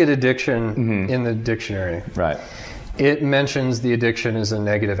you look at addiction in the dictionary, right, it mentions the addiction as a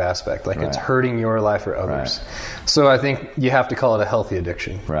negative aspect, like it's hurting your life or others. Right. So I think you have to call it a healthy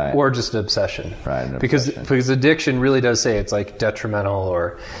addiction, right, or just an obsession, right? Because addiction really does say it's like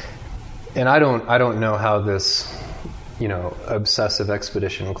detrimental, and I don't know how this obsessive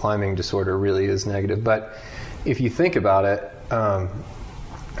expedition climbing disorder really is negative, but if you think about it,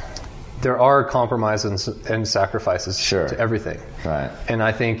 there are compromises and sacrifices to everything. Right. And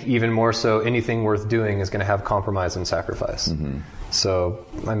I think even more so, anything worth doing is going to have compromise and sacrifice. Mm-hmm. So,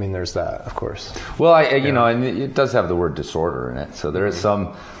 I mean, there's that, of course. Well, you know, and it does have the word disorder in it. So there is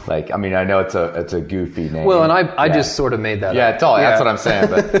some, like, I mean, I know it's a goofy name. Well, and I just sort of made that up. That's what I'm saying.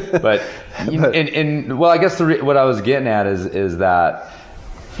 But well, I guess what I was getting at is that,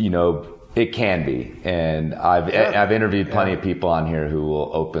 you know, it can be. And I've interviewed plenty of people on here who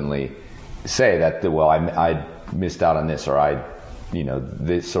will openly say that, well, I missed out on this, or you know,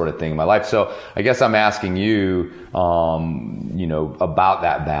 this sort of thing in my life. So I guess I'm asking you, you know, about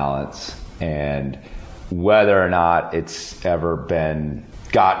that balance and whether or not it's ever been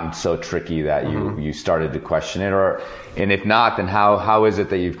gotten so tricky that you started to question it, and if not, then how is it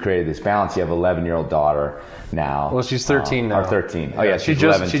that you've created this balance? You have an 11-year-old daughter now. Well, she's 13 now. Or 13. Oh yeah, she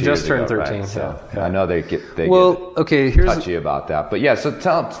just turned 13. Right? So I know they get here's touchy about that. But yeah, so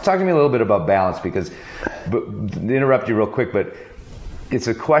talk to me a little bit about balance, because, to interrupt you real quick, but it's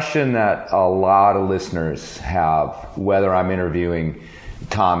a question that a lot of listeners have, whether I'm interviewing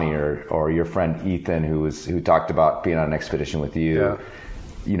Tommy or your friend Ethan, who talked about being on an expedition with you. Yeah.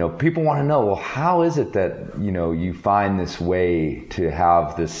 You know, people want to know, well, how is it that, you know, you find this way to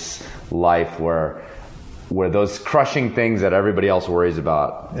have this life where those crushing things that everybody else worries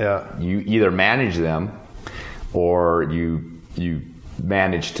about, you either manage them or you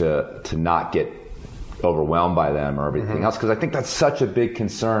manage to not get overwhelmed by them or everything else? Because I think that's such a big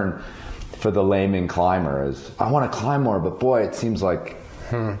concern for the layman climber, is I want to climb more, but boy, it seems like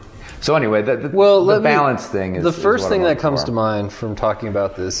So anyway, the balance thing is the first thing that comes for. to mind from talking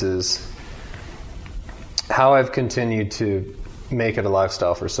about this is how I've continued to make it a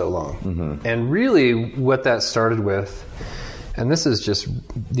lifestyle for so long. And really what that started with, and this is just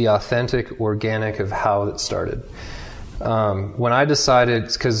the authentic, organic of how it started. When I decided,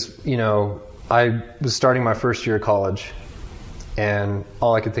 because, you know, I was starting my first year of college, and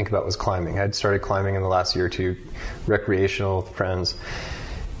all I could think about was climbing. I'd started climbing in the last year or two, recreational with friends,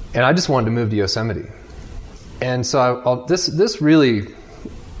 and I just wanted to move to Yosemite. And so this really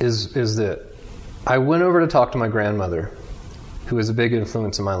is that I went over to talk to my grandmother, who was a big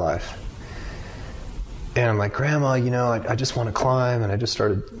influence in my life. And I'm like, Grandma, you know, I just want to climb, and I just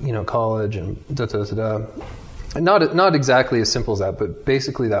started, you know, college, and da-da-da-da. Not exactly as simple as that, but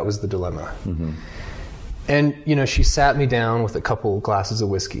basically that was the dilemma. And, you know, she sat me down with a couple glasses of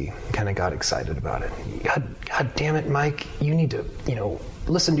whiskey, kind of got excited about it. God damn it, Mike, you need to, you know,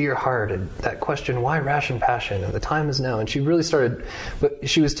 listen to your heart, and that question, why ration passion, and the time is now. And she really started, but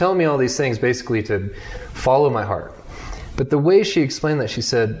she was telling me all these things basically to follow my heart. But the way she explained that, she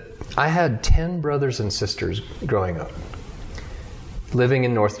said, I had 10 brothers and sisters growing up, living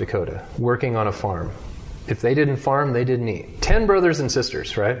in North Dakota, working on a farm. If they didn't farm, they didn't eat. 10 brothers and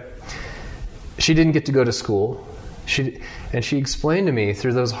sisters, right? She didn't get to go to school. And she explained to me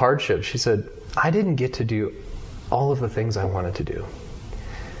through those hardships, she said, I didn't get to do all of the things I wanted to do.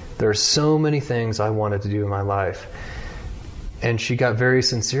 There are so many things I wanted to do in my life. And she got very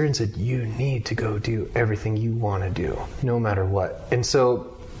sincere and said, you need to go do everything you want to do, no matter what. And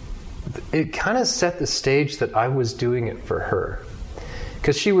so it kind of set the stage that I was doing it for her.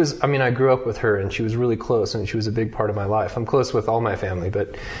 Because she was, I mean, I grew up with her, and she was really close, and she was a big part of my life. I'm close with all my family,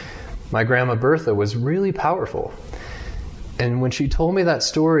 but my grandma Bertha was really powerful. And when she told me that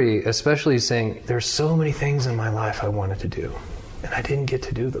story, especially saying, there's so many things in my life I wanted to do, and I didn't get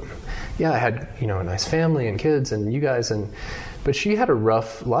to do them. Yeah, I had, you know, a nice family and kids and you guys, but she had a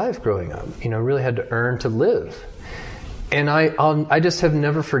rough life growing up, you know, really had to earn to live. And I just have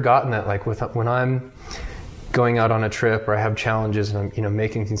never forgotten that, like when I'm going out on a trip or I have challenges and I'm, you know,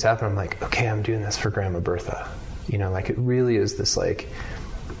 making things happen, I'm like, okay, I'm doing this for Grandma Bertha. You know, like it really is this like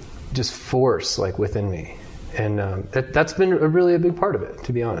just force like within me. And that's been really a big part of it,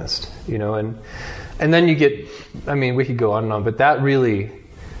 to be honest, you know, and then you get, I mean, we could go on and on, but that really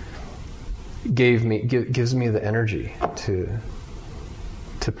gives me the energy to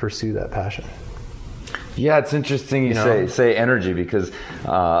pursue that passion. Yeah, it's interesting you say energy, because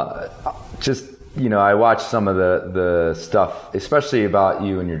just, you know, I watched some of the stuff, especially about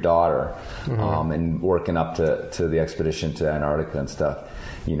you and your daughter, and working up to the expedition to Antarctica and stuff,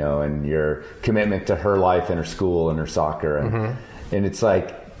 you know, and your commitment to her life and her school and her soccer. And it's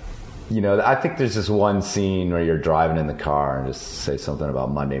like, you know, I think there's just one scene where you're driving in the car and just say something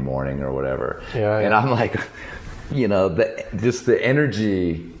about Monday morning or whatever. Yeah. And I'm like, you know, the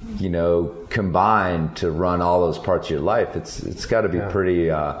energy, you know, combined to run all those parts of your life, it's got to be pretty,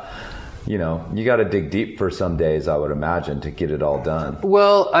 you know, you got to dig deep for some days, I would imagine, to get it all done.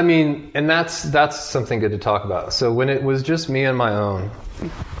 Well, I mean, and that's something good to talk about. So when it was just me on my own,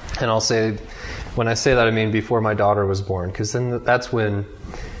 And I'll say, when I say that, I mean before my daughter was born, because then that's when,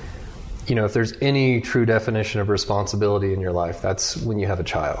 if there's any true definition of responsibility in your life, that's when you have a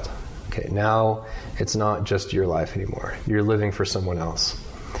child. Okay, now it's not just your life anymore. You're living for someone else.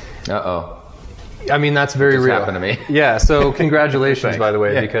 Uh-oh. I mean, that's very real. Happened to me. Yeah, so congratulations, by the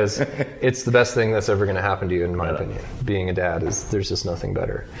way, because it's the best thing that's ever going to happen to you, in my opinion. Being a dad there's just nothing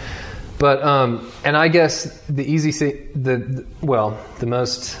better. But, and I guess the easy thing, the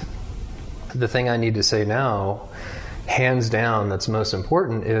thing I need to say now, hands down, that's most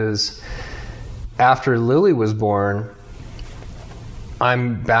important is after Lily was born,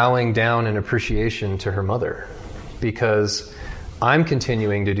 I'm bowing down in appreciation to her mother, because I'm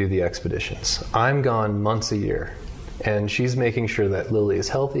continuing to do the expeditions. I'm gone months a year, and she's making sure that Lily is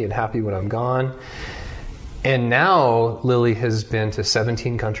healthy and happy when I'm gone. And now Lily has been to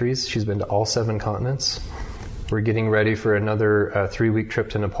 17 countries. She's been to all 7 continents. We're getting ready for another 3-week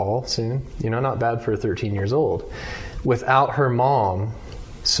trip to Nepal soon. Not bad for 13 years old. Without her mom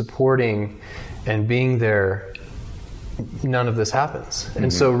supporting and being there, none of this happens. Mm-hmm.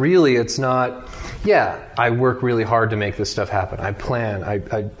 And so really it's not, I work really hard to make this stuff happen. I plan.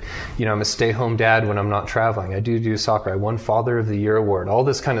 I'm a stay-home dad when I'm not traveling. I do soccer. I won Father of the Year award, all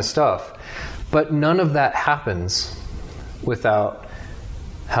this kind of stuff. But none of that happens without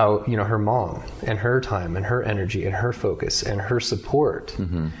how, her mom and her time and her energy and her focus and her support.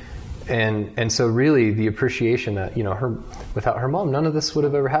 Mm-hmm. And so really the appreciation that, without her mom, none of this would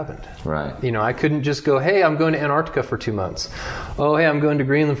have ever happened. Right. I couldn't just go, hey, I'm going to Antarctica for 2 months. Oh, hey, I'm going to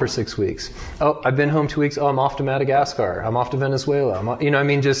Greenland for 6 weeks. Oh, I've been home 2 weeks. Oh, I'm off to Madagascar. I'm off to Venezuela.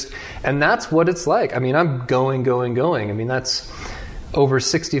 And that's what it's like. I mean, I'm going. I mean, that's over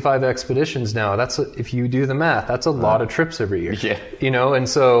 65 expeditions now. That's, if you do the math, that's a lot of trips every year. Yeah. And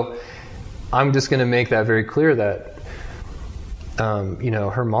so I'm just going to make that very clear that,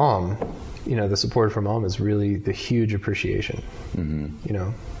 her mom, the support of her mom is really the huge appreciation, mm-hmm.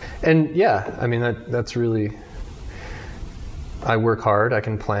 And I mean, that's really, I work hard, I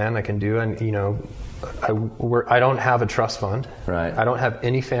can plan, I can do, and, I don't have a trust fund. Right. I don't have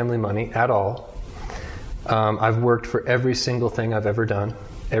any family money at all. I've worked for every single thing I've ever done,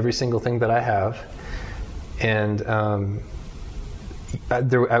 every single thing that I have. And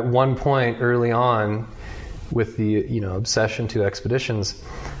at one point early on, with the obsession to expeditions,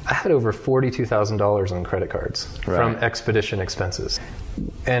 I had over $42,000 on credit cards from expedition expenses,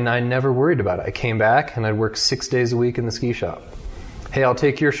 and I never worried about it. I came back and I'd work 6 days a week in the ski shop. Hey, I'll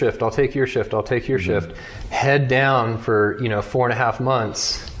take your shift. I'll take your shift. I'll take your shift. Head down for 4.5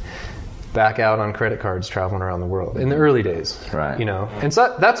 months, back out on credit cards, traveling around the world in the early days. Right. And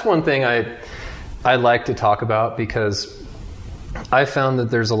so that's one thing I like to talk about, because I found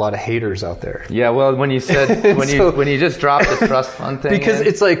that there's a lot of haters out there. Yeah, well, when you said when you just dropped the trust fund thing, because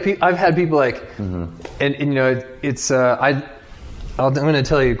it's like I've had people like, mm-hmm. and it's I'm going to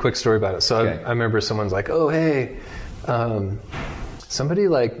tell you a quick story about it. So I remember someone's like, oh hey, somebody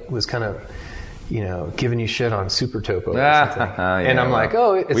was kind of giving you shit on Super Topo or something, and I'm like,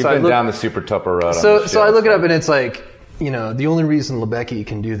 oh, we've been down the Super Topo road. So I look it up, and it's like, the only reason Libecki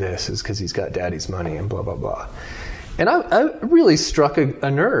can do this is because he's got daddy's money and blah blah blah. And I really struck a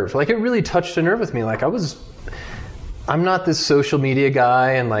nerve. Like, it really touched a nerve with me. Like, I'm not this social media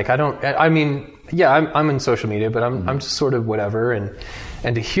guy, and I'm in social media, but I'm just sort of whatever.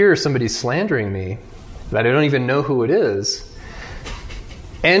 And to hear somebody slandering me that I don't even know who it is,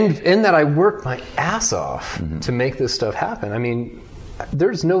 and that I worked my ass off to make this stuff happen. I mean,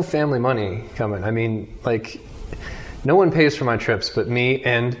 there's no family money coming. I mean, no one pays for my trips but me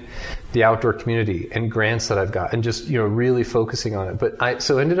and the outdoor community and grants that I've got, and just, really focusing on it. But I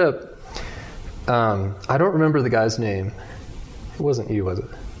ended up, I don't remember the guy's name. It wasn't you, was it?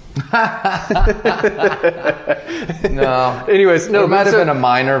 No. Anyways, no. It might have been a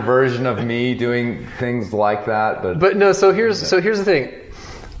minor version of me doing things like that, but no. So here's the thing.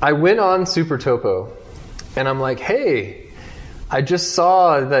 I went on Super Topo, and I'm like, hey, I just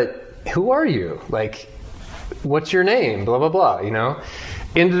saw that. Who are you? What's your name? Blah blah blah.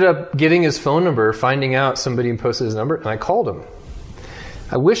 Ended up getting his phone number, finding out somebody posted his number, and I called him.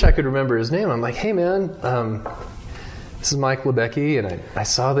 I wish I could remember his name. I'm like, hey man, this is Mike Libecki, and I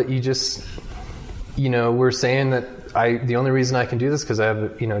saw that you just, were saying that the only reason I can do this because I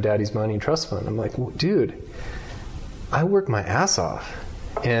have, daddy's money trust fund. I'm like, well, dude, I work my ass off,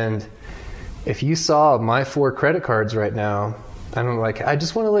 and if you saw my 4 credit cards right now, and I'm like, I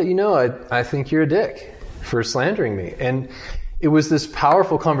just want to let you know, I think you're a dick for slandering me. And it was this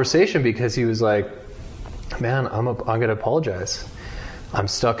powerful conversation, because he was like, man, I'm going to apologize. I'm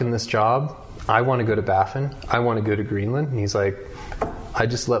stuck in this job. I want to go to Baffin. I want to go to Greenland. And he's like, I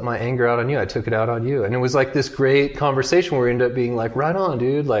just let my anger out on you. I took it out on you. And it was like this great conversation where we ended up being like, right on,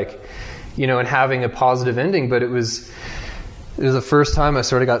 dude. Like, you know, and having a positive ending. But it was the first time I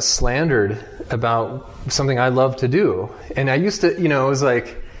sort of got slandered about something I love to do. And I used to, you know, it was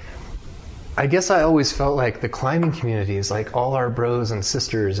like, I guess I always felt like the climbing community is like all our bros and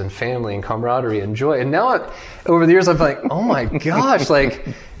sisters and family and camaraderie and joy. And now over the years, I'm like, oh my gosh, like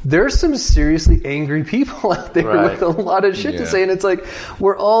there's some seriously angry people out there with a lot of shit to say. And it's like,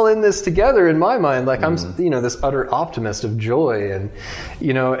 we're all in this together in my mind. Like I'm, you know, this utter optimist of joy and,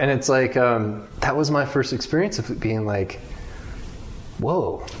 you know, and it's like, that was my first experience of it being like,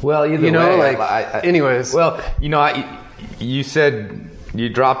 whoa. Well, either you know, way, like, anyways. Well, you know, you said, you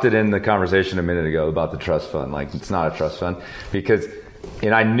dropped it in the conversation a minute ago about the trust fund. Like, it's not a trust fund because,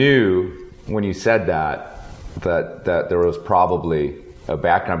 and I knew when you said that there was probably a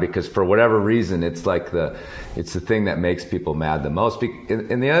background because for whatever reason, it's like it's the thing that makes people mad the most.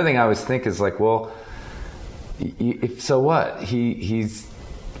 And the other thing I always think is like, well, so what?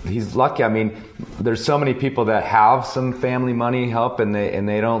 He's lucky. I mean, there's so many people that have some family money help and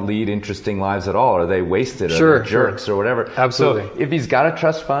they don't lead interesting lives at all, or they waste it, or they're jerks or whatever. Absolutely. So if he's got a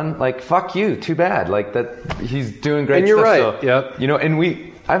trust fund, like, fuck you, too bad. Like that, he's doing great and you're stuff. right. So, yep. You know,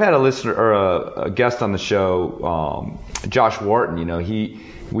 and I've had a listener or a guest on the show, Josh Wharton. You know,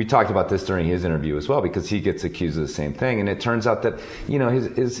 we talked about this during his interview as well because he gets accused of the same thing, and it turns out that, you know,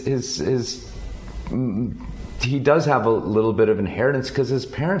 he does have a little bit of inheritance because his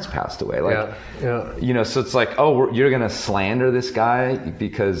parents passed away. Like, you know, so it's like, oh, you're going to slander this guy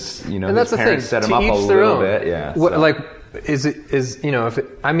because, you know, and his parents set him up a little bit. Yeah. What, like, you know,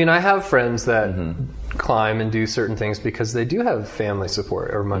 I mean, I have friends that climb and do certain things because they do have family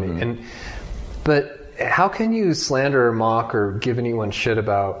support or money. But how can you slander or mock or give anyone shit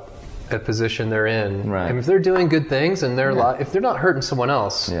about a position they're in? Right. And if they're doing good things and they're if they're not hurting someone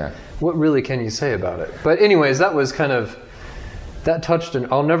else, what really can you say about it? But anyways, that was kind of, that touched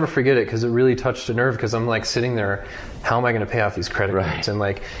I'll never forget it because it really touched a nerve because I'm like sitting there, how am I going to pay off these credit cards? And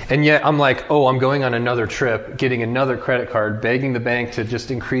like, and yet I'm like, oh, I'm going on another trip, getting another credit card, begging the bank to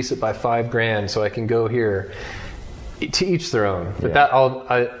just increase it by $5,000 so I can go here. To each their own. But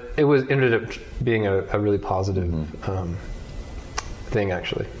ended up being a really positive thing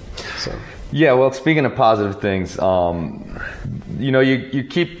actually. So. Yeah, well, speaking of positive things, you know, you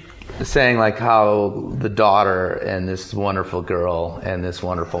keep saying like how the daughter and this wonderful girl and this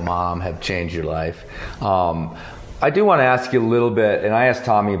wonderful mom have changed your life. I do want to ask you a little bit, and I asked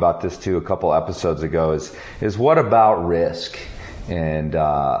Tommy about this too a couple episodes ago, is what about risk? And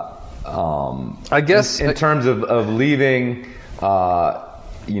I guess in terms of leaving,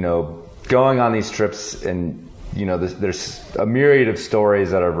 you know, going on these trips and, you know, there's a myriad of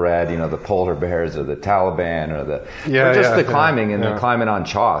stories that I've read, you know, the polar bears or the Taliban or the climbing and the climbing on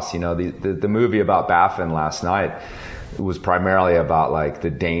Choss. You know, the movie about Baffin last night was primarily about like the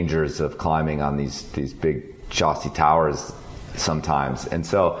dangers of climbing on these big Chossy towers sometimes. And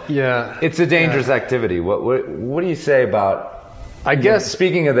so it's a dangerous activity. What do you say about, I guess,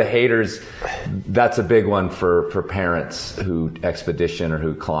 speaking of the haters, that's a big one for parents who expedition or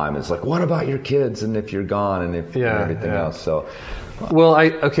who climb. Is like, what about your kids and if you're gone and if and everything else? So, well,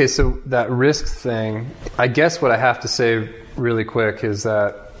 so that risk thing, I guess what I have to say really quick is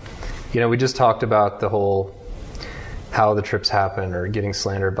that, you know, we just talked about the whole how the trips happen or getting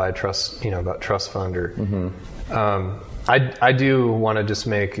slandered by trust, you know, about trust fund or I do want to just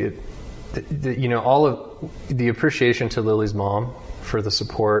make it, you know, all of the appreciation to Lily's mom for the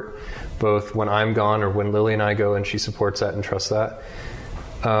support, both when I'm gone or when Lily and I go and she supports that and trusts that.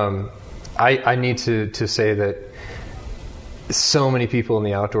 I need to say that so many people in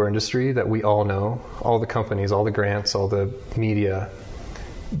the outdoor industry that we all know, all the companies, all the grants, all the media,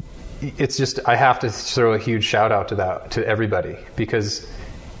 it's just, I have to throw a huge shout out to everybody, because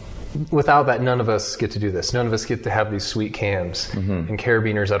without that, none of us get to do this. None of us get to have these sweet cams and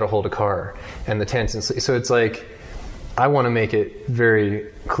carabiners that'll hold a car and the tents. And so it's like, I want to make it very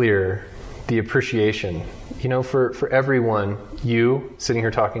clear the appreciation, you know, for everyone, you sitting here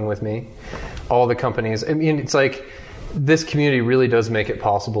talking with me, all the companies. I mean, it's like this community really does make it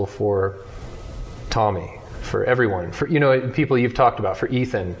possible for Tommy, for everyone, for, you know, people you've talked about, for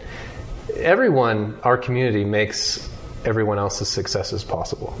Ethan, everyone, our community makes everyone else's successes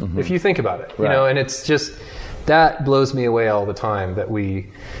possible. If you think about it, you know, and it's just, that blows me away all the time that we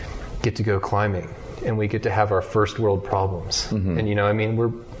get to go climbing and we get to have our first world problems. And, you know, I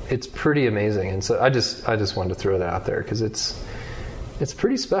mean, it's pretty amazing. And so I just wanted to throw that out there because it's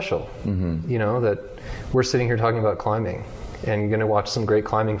pretty special, you know, that we're sitting here talking about climbing and going to watch some great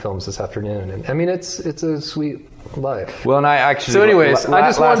climbing films this afternoon. And I mean, it's a sweet life. Well, and I actually. So, anyways, I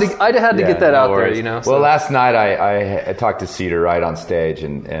just wanted to. I had to get that out there, you know. Well, last night I talked to Cedar right on stage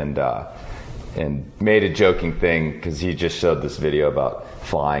and made a joking thing because he just showed this video about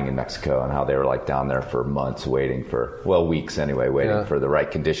flying in Mexico and how they were like down there for months waiting for, well, weeks anyway, waiting for the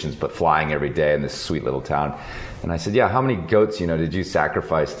right conditions, but flying every day in this sweet little town. And I said, yeah, how many goats, did you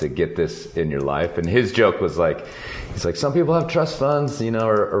sacrifice to get this in your life? And his joke was like, he's like, some people have trust funds,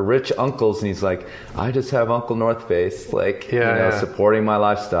 or rich uncles. And he's like, I just have Uncle North Face, like, supporting my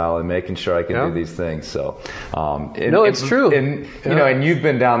lifestyle and making sure I can do these things. So, it's true. And, and you've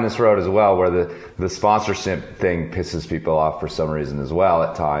been down this road as well, where the sponsorship thing pisses people off for some reason as well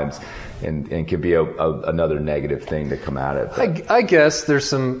at times. And could be another negative thing to come at it. I guess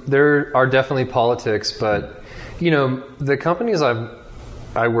there are definitely politics, but the companies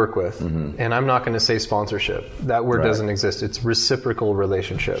I work with, and I'm not going to say sponsorship. That word doesn't exist. It's reciprocal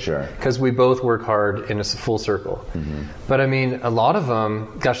relationship. Sure. Because we both work hard in a full circle. But I mean, a lot of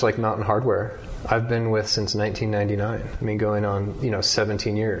them, like Mountain Hardware, I've been with since 1999. I mean, going on,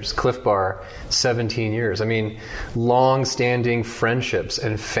 17 years. Cliff Bar, 17 years. I mean, long-standing friendships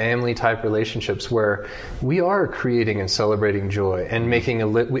and family-type relationships where we are creating and celebrating joy and making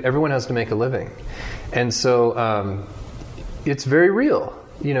everyone has to make a living. And so it's very real.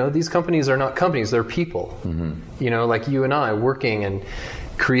 These companies are not companies, they're people. Like you and I working and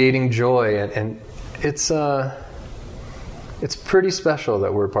creating joy. And it's pretty special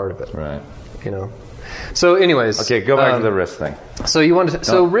that we're part of it. Right. So anyways. Okay, go back to the risk thing. So you wanted to,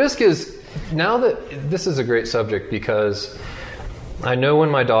 so risk is, now that this is a great subject because I know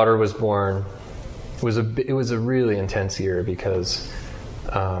when my daughter was born, it was a really intense year because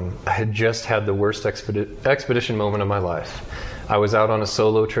I had just had the worst expedition moment of my life. I was out on a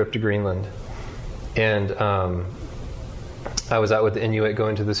solo trip to Greenland, and I was out with the Inuit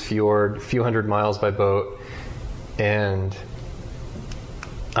going to this fjord, a few hundred miles by boat, and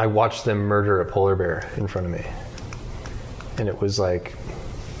I watched them murder a polar bear in front of me. And it was like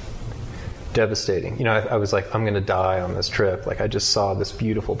devastating. I was like, I'm going to die on this trip. Like, I just saw this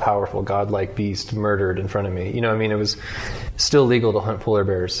beautiful, powerful, godlike beast murdered in front of me. It was still legal to hunt polar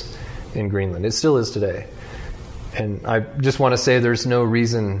bears in Greenland. It still is today. And I just want to say there's no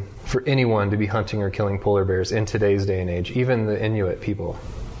reason for anyone to be hunting or killing polar bears in today's day and age, even the Inuit people.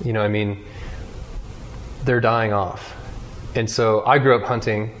 They're dying off. And so I grew up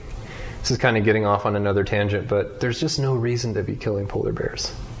hunting. This is kind of getting off on another tangent, but there's just no reason to be killing polar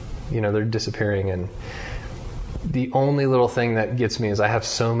bears. They're disappearing, and the only little thing that gets me is I have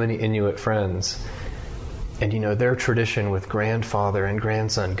so many Inuit friends, and their tradition with grandfather and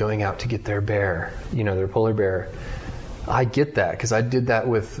grandson going out to get their bear, their polar bear. I get that because I did that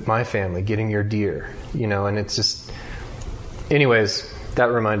with my family, getting your deer, and it's just, anyways, that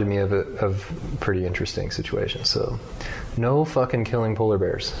reminded me of a pretty interesting situation. So no fucking killing polar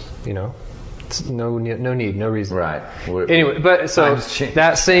bears, It's no need, no reason. Right. Anyway, but so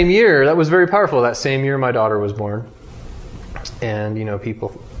that same year, that was very powerful. That same year my daughter was born. And,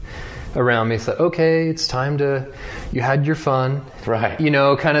 people around me said, okay, it's time you had your fun. Right.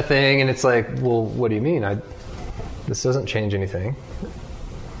 Kind of thing. And it's like, well, what do you mean? This doesn't change anything.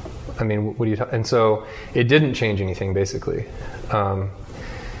 I mean, what do you and so it didn't change anything, basically.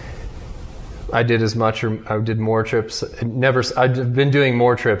 I did as much, or I did more trips. I've been doing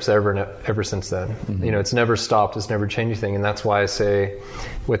more trips ever since then. It's never stopped. It's never changed anything. And that's why I say,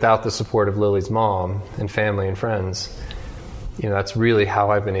 without the support of Lily's mom and family and friends, that's really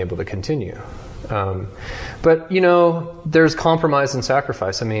how I've been able to continue. But there's compromise and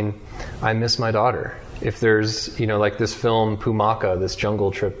sacrifice. I mean, I miss my daughter. If there's, like this film Pumaka, this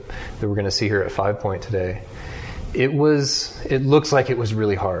jungle trip that we're going to see here at 5 Point today, it looks like it was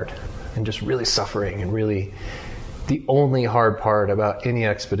really hard. And just really suffering, and really the only hard part about any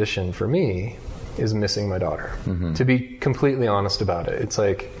expedition for me is missing my daughter. To be completely honest about it, it's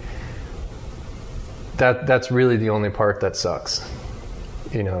like that's really the only part that sucks,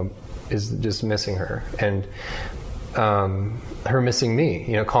 is just missing her, and her missing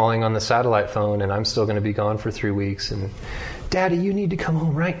me, calling on the satellite phone, and I'm still going to be gone for 3 weeks, and Daddy, you need to come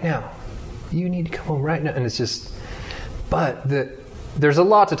home right now. You need to come home right now. And it's just, but there's a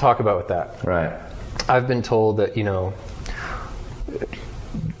lot to talk about with that. Right. I've been told that,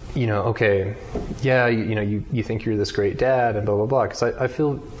 okay, yeah, you think you're this great dad and blah, blah, blah. Because I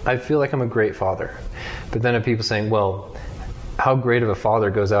feel like I'm a great father. But then people saying, well, how great of a father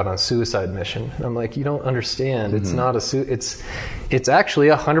goes out on suicide mission? And I'm like, you don't understand. It's not it's actually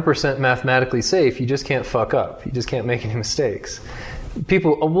 100% mathematically safe. You just can't fuck up. You just can't make any mistakes.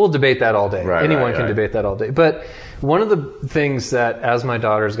 We'll debate that all day. Anyone can debate that all day. But One of the things that, as my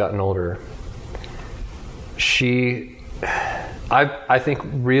daughter's gotten older, I think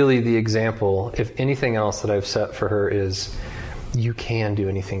really the example, if anything else that I've set for her is, you can do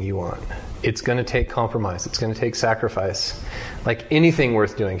anything you want. It's going to take compromise. It's going to take sacrifice. Like anything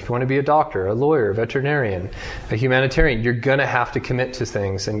worth doing. If you want to be a doctor, a lawyer, a veterinarian, a humanitarian, you're going to have to commit to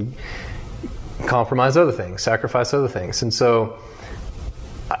things and compromise other things, sacrifice other things. And so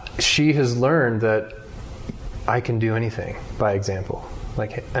she has learned that I can do anything by example.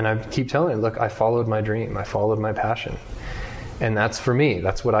 And I keep telling her, look, I followed my dream. I followed my passion. And that's for me.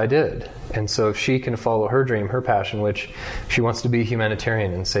 That's what I did. And so if she can follow her dream, her passion, which she wants to be a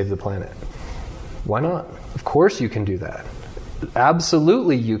humanitarian and save the planet, why not? Of course you can do that.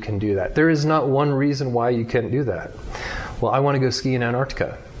 Absolutely you can do that. There is not one reason why you can't do that. Well, I want to go ski in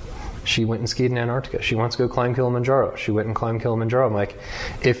Antarctica. She went and skied in Antarctica. She wants to go climb Kilimanjaro. She went and climbed Kilimanjaro. I'm like,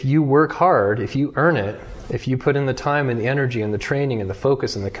 if you work hard, if you earn it, if you put in the time and the energy and the training and the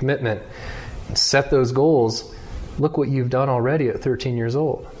focus and the commitment and set those goals, look what you've done already at 13 years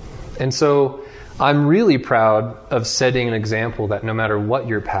old. And so I'm really proud of setting an example that no matter what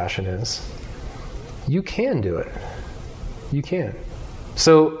your passion is, you can do it. You can.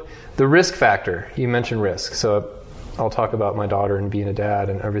 So the risk factor, you mentioned risk. So I'll talk about my daughter and being a dad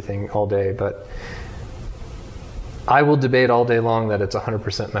and everything all day, but I will debate all day long that it's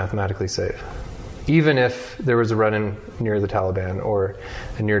 100% mathematically safe. Even if there was a run-in near the Taliban or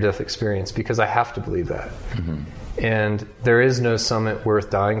a near-death experience, because I have to believe that. Mm-hmm. And there is no summit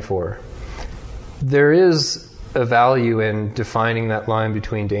worth dying for. There is a value in defining that line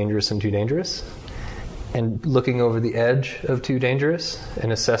between dangerous and too dangerous, and looking over the edge of too dangerous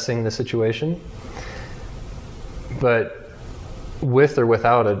and assessing the situation. But with or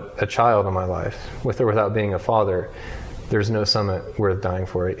without a child in my life, with or without being a father, there's no summit worth dying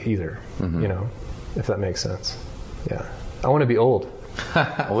for it either. Mm-hmm. You know, if that makes sense. Yeah. I want to be old.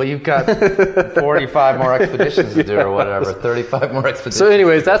 Well, you've got 45 more expeditions to do or whatever, 35 more expeditions. So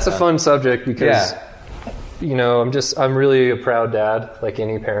anyways, that's a fun subject because, you know, I'm really a proud dad, like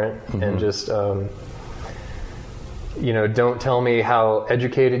any parent, mm-hmm. and just, you know, don't tell me how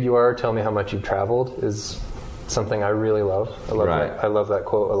educated you are, tell me how much you've traveled is something I really love. I love right. that. I love that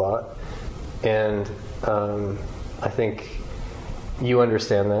quote a lot. And I think you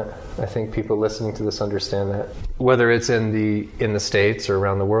understand that. I think people listening to this understand that. Whether it's in the States or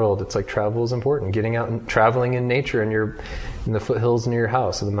around the world, it's like travel is important. Getting out and traveling in nature and you're in the foothills near your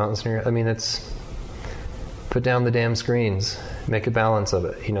house or the mountains near it's put down the damn screens, make a balance of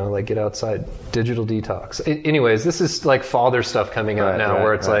it, you know, like get outside, digital detox. Anyways, this is like father stuff coming out now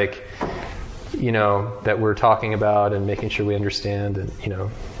where it's like, you know, that we're talking about and making sure we understand and, you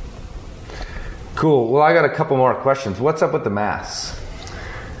know. Cool. Well, I got a couple more questions. What's up with the masks?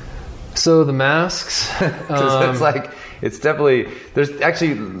 So the masks, because it's definitely, there's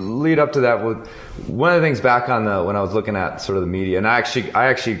actually lead up to that with one of the things back on when I was looking at sort of the media, and I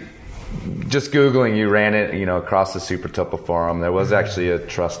actually just Googling you ran it, you know, across the Super Tupa forum. There was actually a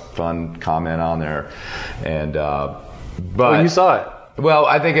trust fund comment on there, and but you saw it. Well,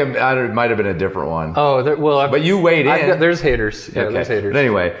 I think it might have been a different one. Oh, but you weighed in. There's haters. Yeah, okay. There's haters. But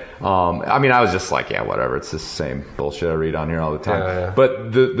anyway, I mean, I was just like, yeah, whatever. It's the same bullshit I read on here all the time. Yeah.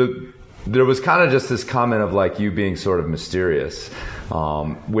 But there was kind of just this comment of like you being sort of mysterious,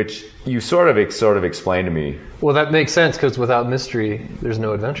 which you sort of explained to me. Well, that makes sense because without mystery, there's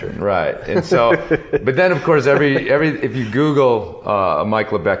no adventure. Right. And so, but then of course, if you Google Mike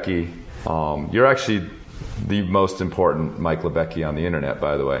Libecki, you're actually the most important Mike Libecki on the internet,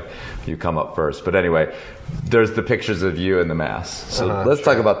 by the way. You come up first. But anyway, there's the pictures of you in the mask. So let's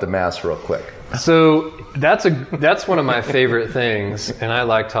talk about the mask real quick. So that's one of my favorite things, and I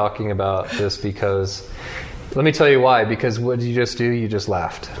like talking about this because, let me tell you why. Because what did you just do? You just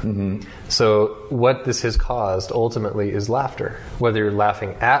laughed. Mm-hmm. So what this has caused ultimately is laughter, whether you're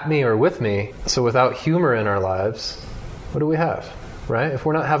laughing at me or with me. So without humor in our lives, what do we have, right? If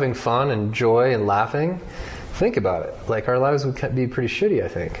we're not having fun and joy and laughing, think about it. Like our lives would be pretty shitty, I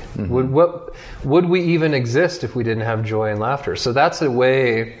think. Mm-hmm. Would we even exist if we didn't have joy and laughter? So that's a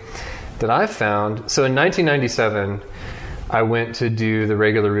way that I found. So in 1997, I went to do the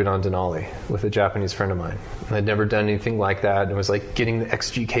regular route on Denali with a Japanese friend of mine. And I'd never done anything like that. And it was like getting the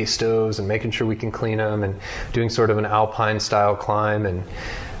XGK stoves and making sure we can clean them and doing sort of an alpine style climb. And,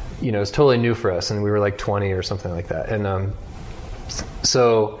 you know, it was totally new for us. And we were like 20 or something like that. And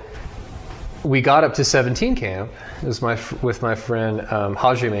so we got up to 17 camp. It was with my friend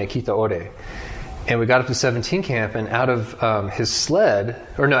Hajime Kitaore. And we got up to 17 camp, and out of out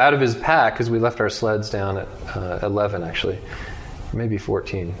of his pack, because we left our sleds down at 11 actually, maybe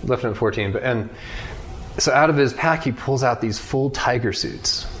 14. Left them at 14, and So out of his pack, he pulls out these full tiger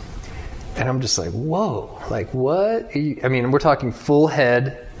suits. And I'm just like, whoa, like what? I mean, we're talking full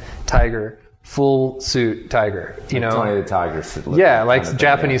head tiger, full suit tiger, you know? Tony the Tiger suit. Yeah, like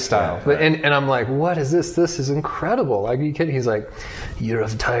Japanese style. Yeah, but right. and I'm like, what is this? This is incredible. Like, are you kidding? He's like, Year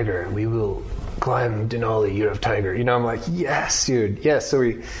of Tiger, we will climb Denali, Year of Tiger. You know, I'm like, yes, dude, yes. So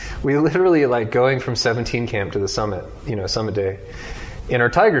we literally like going from 17 camp to the summit, you know, summit day, in our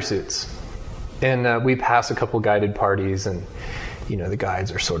tiger suits. And we pass a couple guided parties, and you know, the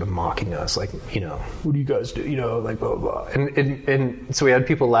guides are sort of mocking us, like, you know, what do you guys do? You know, like blah blah blah. And so we had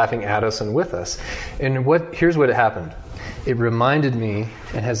people laughing at us and with us. And here's what happened. It reminded me,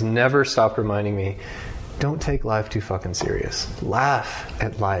 and has never stopped reminding me, don't take life too fucking serious. Laugh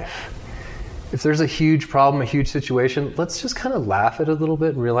at life. If there's a huge problem, a huge situation, let's just kind of laugh at it a little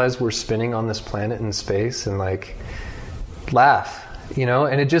bit and realize we're spinning on this planet in space, and like laugh, you know.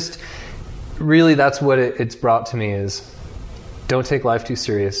 And it just really, that's what it's brought to me is, don't take life too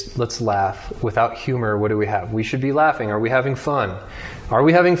serious. Let's laugh. Without humor, what do we have? We should be laughing. Are we having fun? Are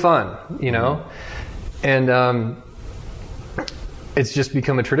we having fun? You know? And it's just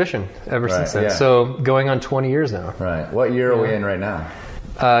become a tradition ever since then. Yeah. So going on 20 years now. Right. What year are we in right now?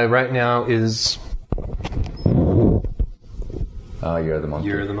 Right now is... Oh, Year of the Monkey.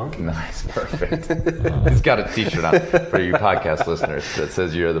 Year of the Monkey. Nice, perfect. He's got a T-shirt on for you podcast listeners that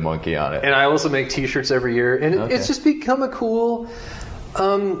says Year of the Monkey on it. And I also make T-shirts every year, and it's just become a cool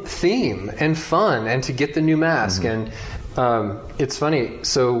theme and fun, and to get the new mask. And it's funny.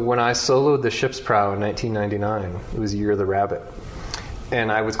 So when I soloed the ship's prow in 1999, it was Year of the Rabbit,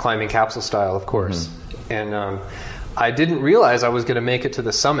 and I was climbing capsule style, of course, and I didn't realize I was going to make it to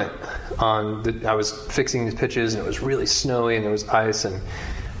the summit. I was fixing these pitches, and it was really snowy, and there was ice, and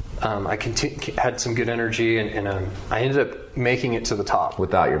I had some good energy, and I ended up making it to the top.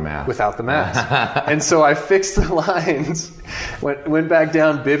 Without your mask. Without the mask. And so I fixed the lines, went back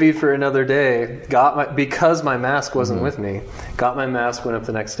down, bivvied for another day, because my mask wasn't with me, got my mask, went up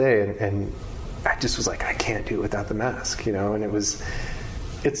the next day, and I just was like, I can't do it without the mask, you know, and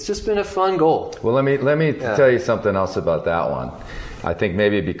it's just been a fun goal. Well, let me tell you something else about that one. I think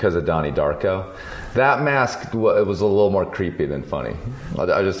maybe because of Donnie Darko, that mask it was a little more creepy than funny.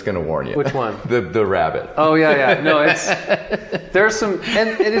 I'm just going to warn you. Which one? The rabbit. Oh yeah. No, there's some,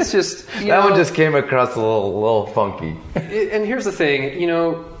 and it's just that one just came across a little funky. And here's the thing, you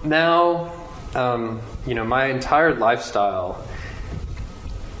know, now, you know, my entire lifestyle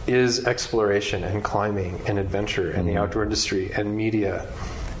is exploration and climbing and adventure and the outdoor industry and media,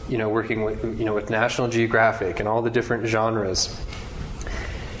 you know, working with National Geographic and all the different genres.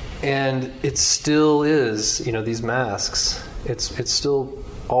 And it still is, you know, these masks, it's still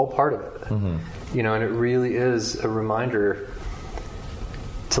all part of it, you know, and it really is a reminder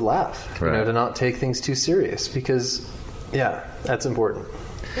to laugh, you know, to not take things too serious, because, yeah, that's important,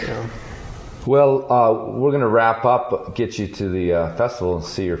 you know. Well, we're going to wrap up, get you to the festival and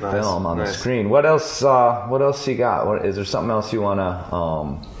see your film on the screen. What else you got? Is there something else you want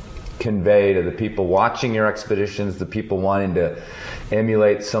to convey to the people watching your expeditions, the people wanting to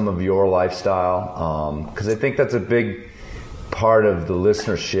emulate some of your lifestyle? Because I think that's a big part of the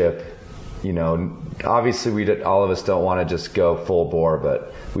listenership. You know, obviously all of us don't want to just go full bore,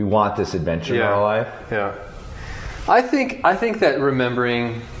 but we want this adventure in our life. Yeah. I think that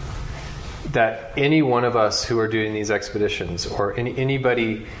remembering that any one of us who are doing these expeditions, or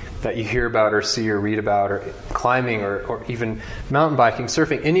anybody that you hear about or see or read about, or climbing or even mountain biking,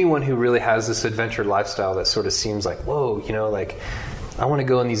 surfing, anyone who really has this adventure lifestyle that sort of seems like, whoa, you know, like I want to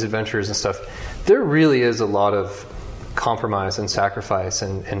go on these adventures and stuff. There really is a lot of compromise and sacrifice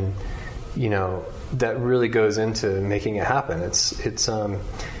and you know, that really goes into making it happen.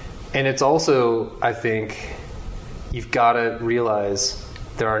 And it's also, I think, you've got to realize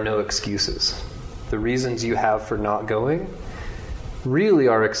there are no excuses. The reasons you have for not going really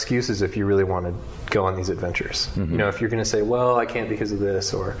are excuses if you really want to go on these adventures. You know, if you're going to say, well, I can't because of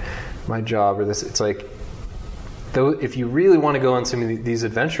this, or my job, or this, it's like, though, if you really want to go on some of these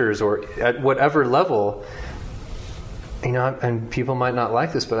adventures, or at whatever level, you know, and people might not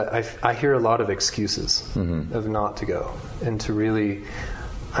like this, but I hear a lot of excuses of not to go. And to really,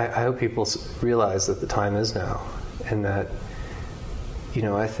 I hope people realize that the time is now, and that, you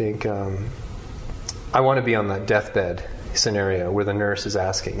know, I think I want to be on that deathbed scenario where the nurse is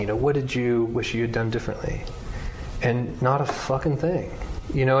asking, you know, what did you wish you had done differently? And not a fucking thing,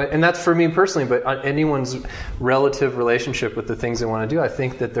 you know. And that's for me personally, but on anyone's relative relationship with the things they want to do, I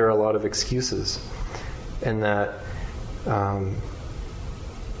think that there are a lot of excuses, and that I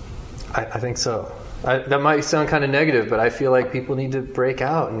think so. That might sound kind of negative, but I feel like people need to break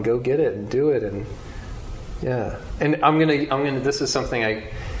out and go get it and do it, and Yeah, and I'm gonna. This is something I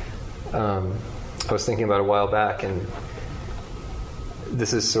was thinking about a while back, and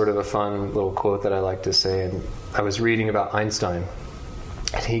this is sort of a fun little quote that I like to say. And I was reading about Einstein,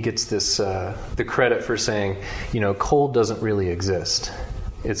 and he gets this the credit for saying, cold doesn't really exist.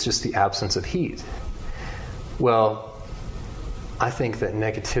 It's just the absence of heat. Well, I think that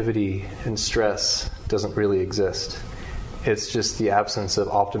negativity and stress doesn't really exist. It's just the absence of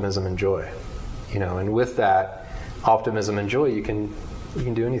optimism and joy. And with that optimism and joy, you can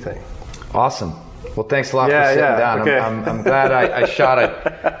do anything. Awesome. Well, thanks a lot for sitting down. Okay. I'm glad I shot it.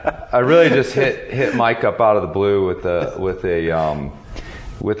 I really just hit Mike up out of the blue with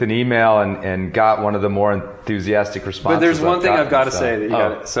an email and got one of the more enthusiastic responses. But there's one thing I've got to say that you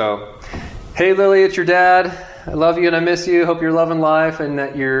got it. So, hey Lily, it's your dad. I love you and I miss you. Hope you're loving life and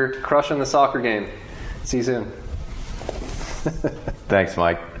that you're crushing the soccer game. See you soon. Thanks,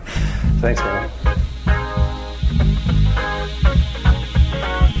 Mike. Thanks, man.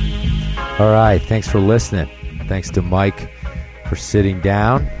 All right, thanks for listening. Thanks to Mike for sitting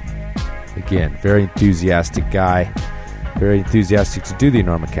down. Again, very enthusiastic guy. Very enthusiastic to do the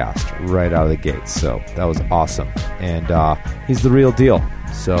Enormocast right out of the gate. So that was awesome. And he's the real deal.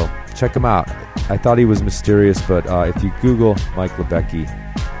 So check him out. I thought he was mysterious, but if you Google Mike Libecki,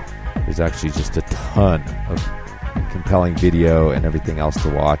 there's actually just a ton of compelling video and everything else to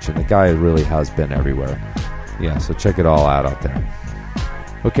watch. And the guy really has been everywhere. Yeah, so check it all out there.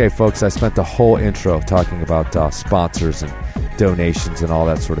 Okay, folks, I spent the whole intro talking about sponsors and donations and all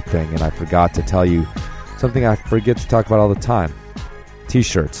that sort of thing, and I forgot to tell you something I forget to talk about all the time.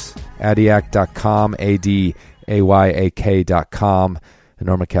 T-shirts. Adiac.com, ADAYAK.com,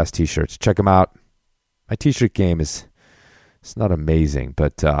 Enormocast T-shirts. Check them out. My T-shirt game it's not amazing,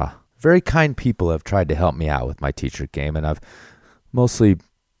 but very kind people have tried to help me out with my T-shirt game, and I've mostly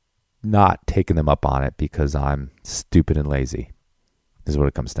not taken them up on it because I'm stupid and lazy. Is what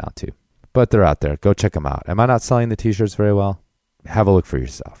it comes down to. But they're out there. Go check them out. Am I not selling the T-shirts very well? Have a look for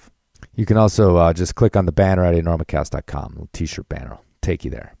yourself. You can also just click on the banner at enormocast.com. The T-shirt banner will take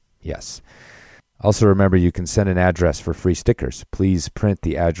you there. Yes. Also remember, you can send an address for free stickers. Please print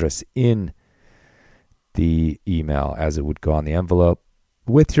the address in the email as it would go on the envelope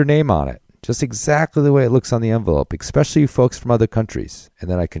with your name on it. Just exactly the way it looks on the envelope, especially you folks from other countries. And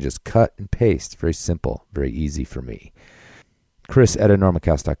then I can just cut and paste. Very simple. Very easy for me. Chris at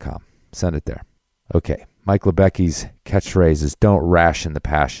enormocast.com. Send it there. Okay. Mike Libecki's catchphrase is don't ration the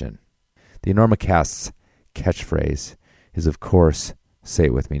passion. The Enormocast's catchphrase is, of course, say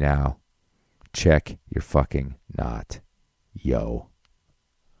it with me now, check your fucking knot. Yo.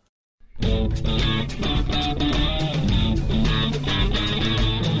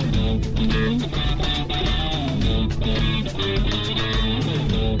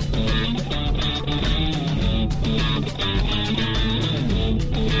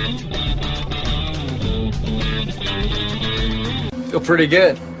 Feel pretty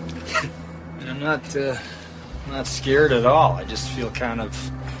good. And I'm not scared at all. I just feel kind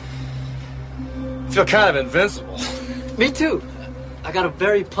of invincible. Me too. I got a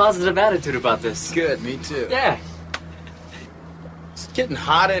very positive attitude about this. Good, me too. Yeah. It's getting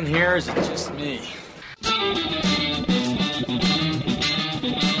hot in here, or is it just me?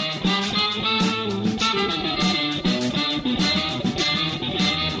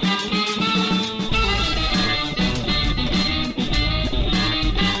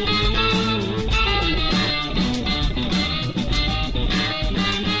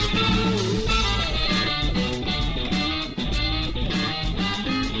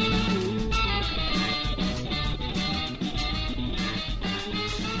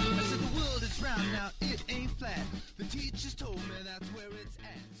 The teachers told me that's where it's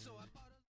at, so I bought